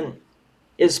atonement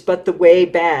is but the way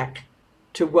back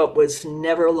to what was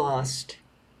never lost.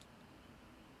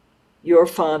 Your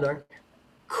Father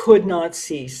could not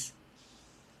cease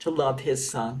to love his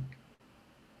Son.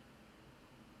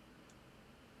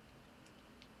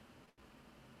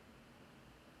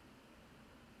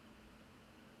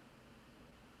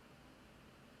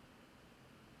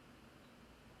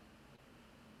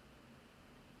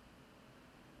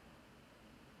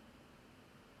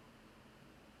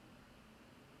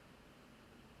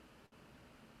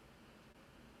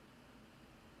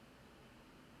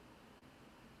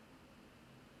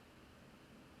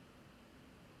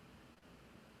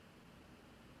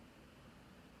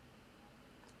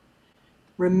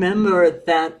 Remember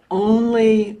that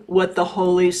only what the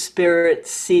Holy Spirit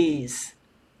sees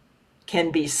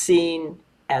can be seen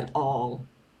at all.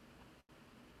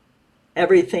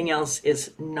 Everything else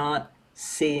is not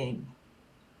seeing.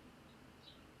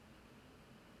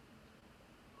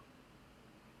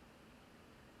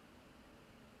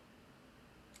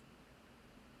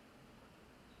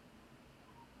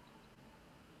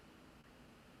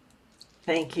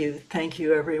 Thank you. Thank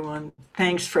you, everyone.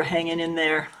 Thanks for hanging in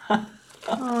there.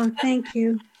 Oh, thank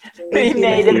you. We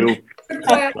made it.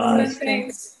 Goodbye.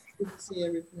 Thanks. Good to see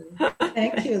everybody.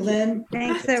 Thank you, Lynn.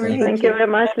 Thanks, Thank everybody. you very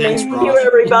much, Thanks, Lynn. Thank you, Ross.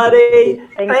 everybody.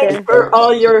 Thank Thanks you. for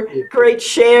all your great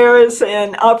shares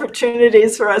and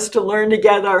opportunities for us to learn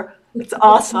together. It's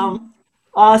awesome.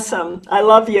 Awesome. I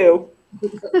love you.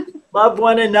 Love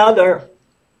one another.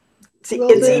 Will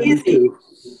It's do. easy.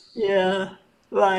 Yeah.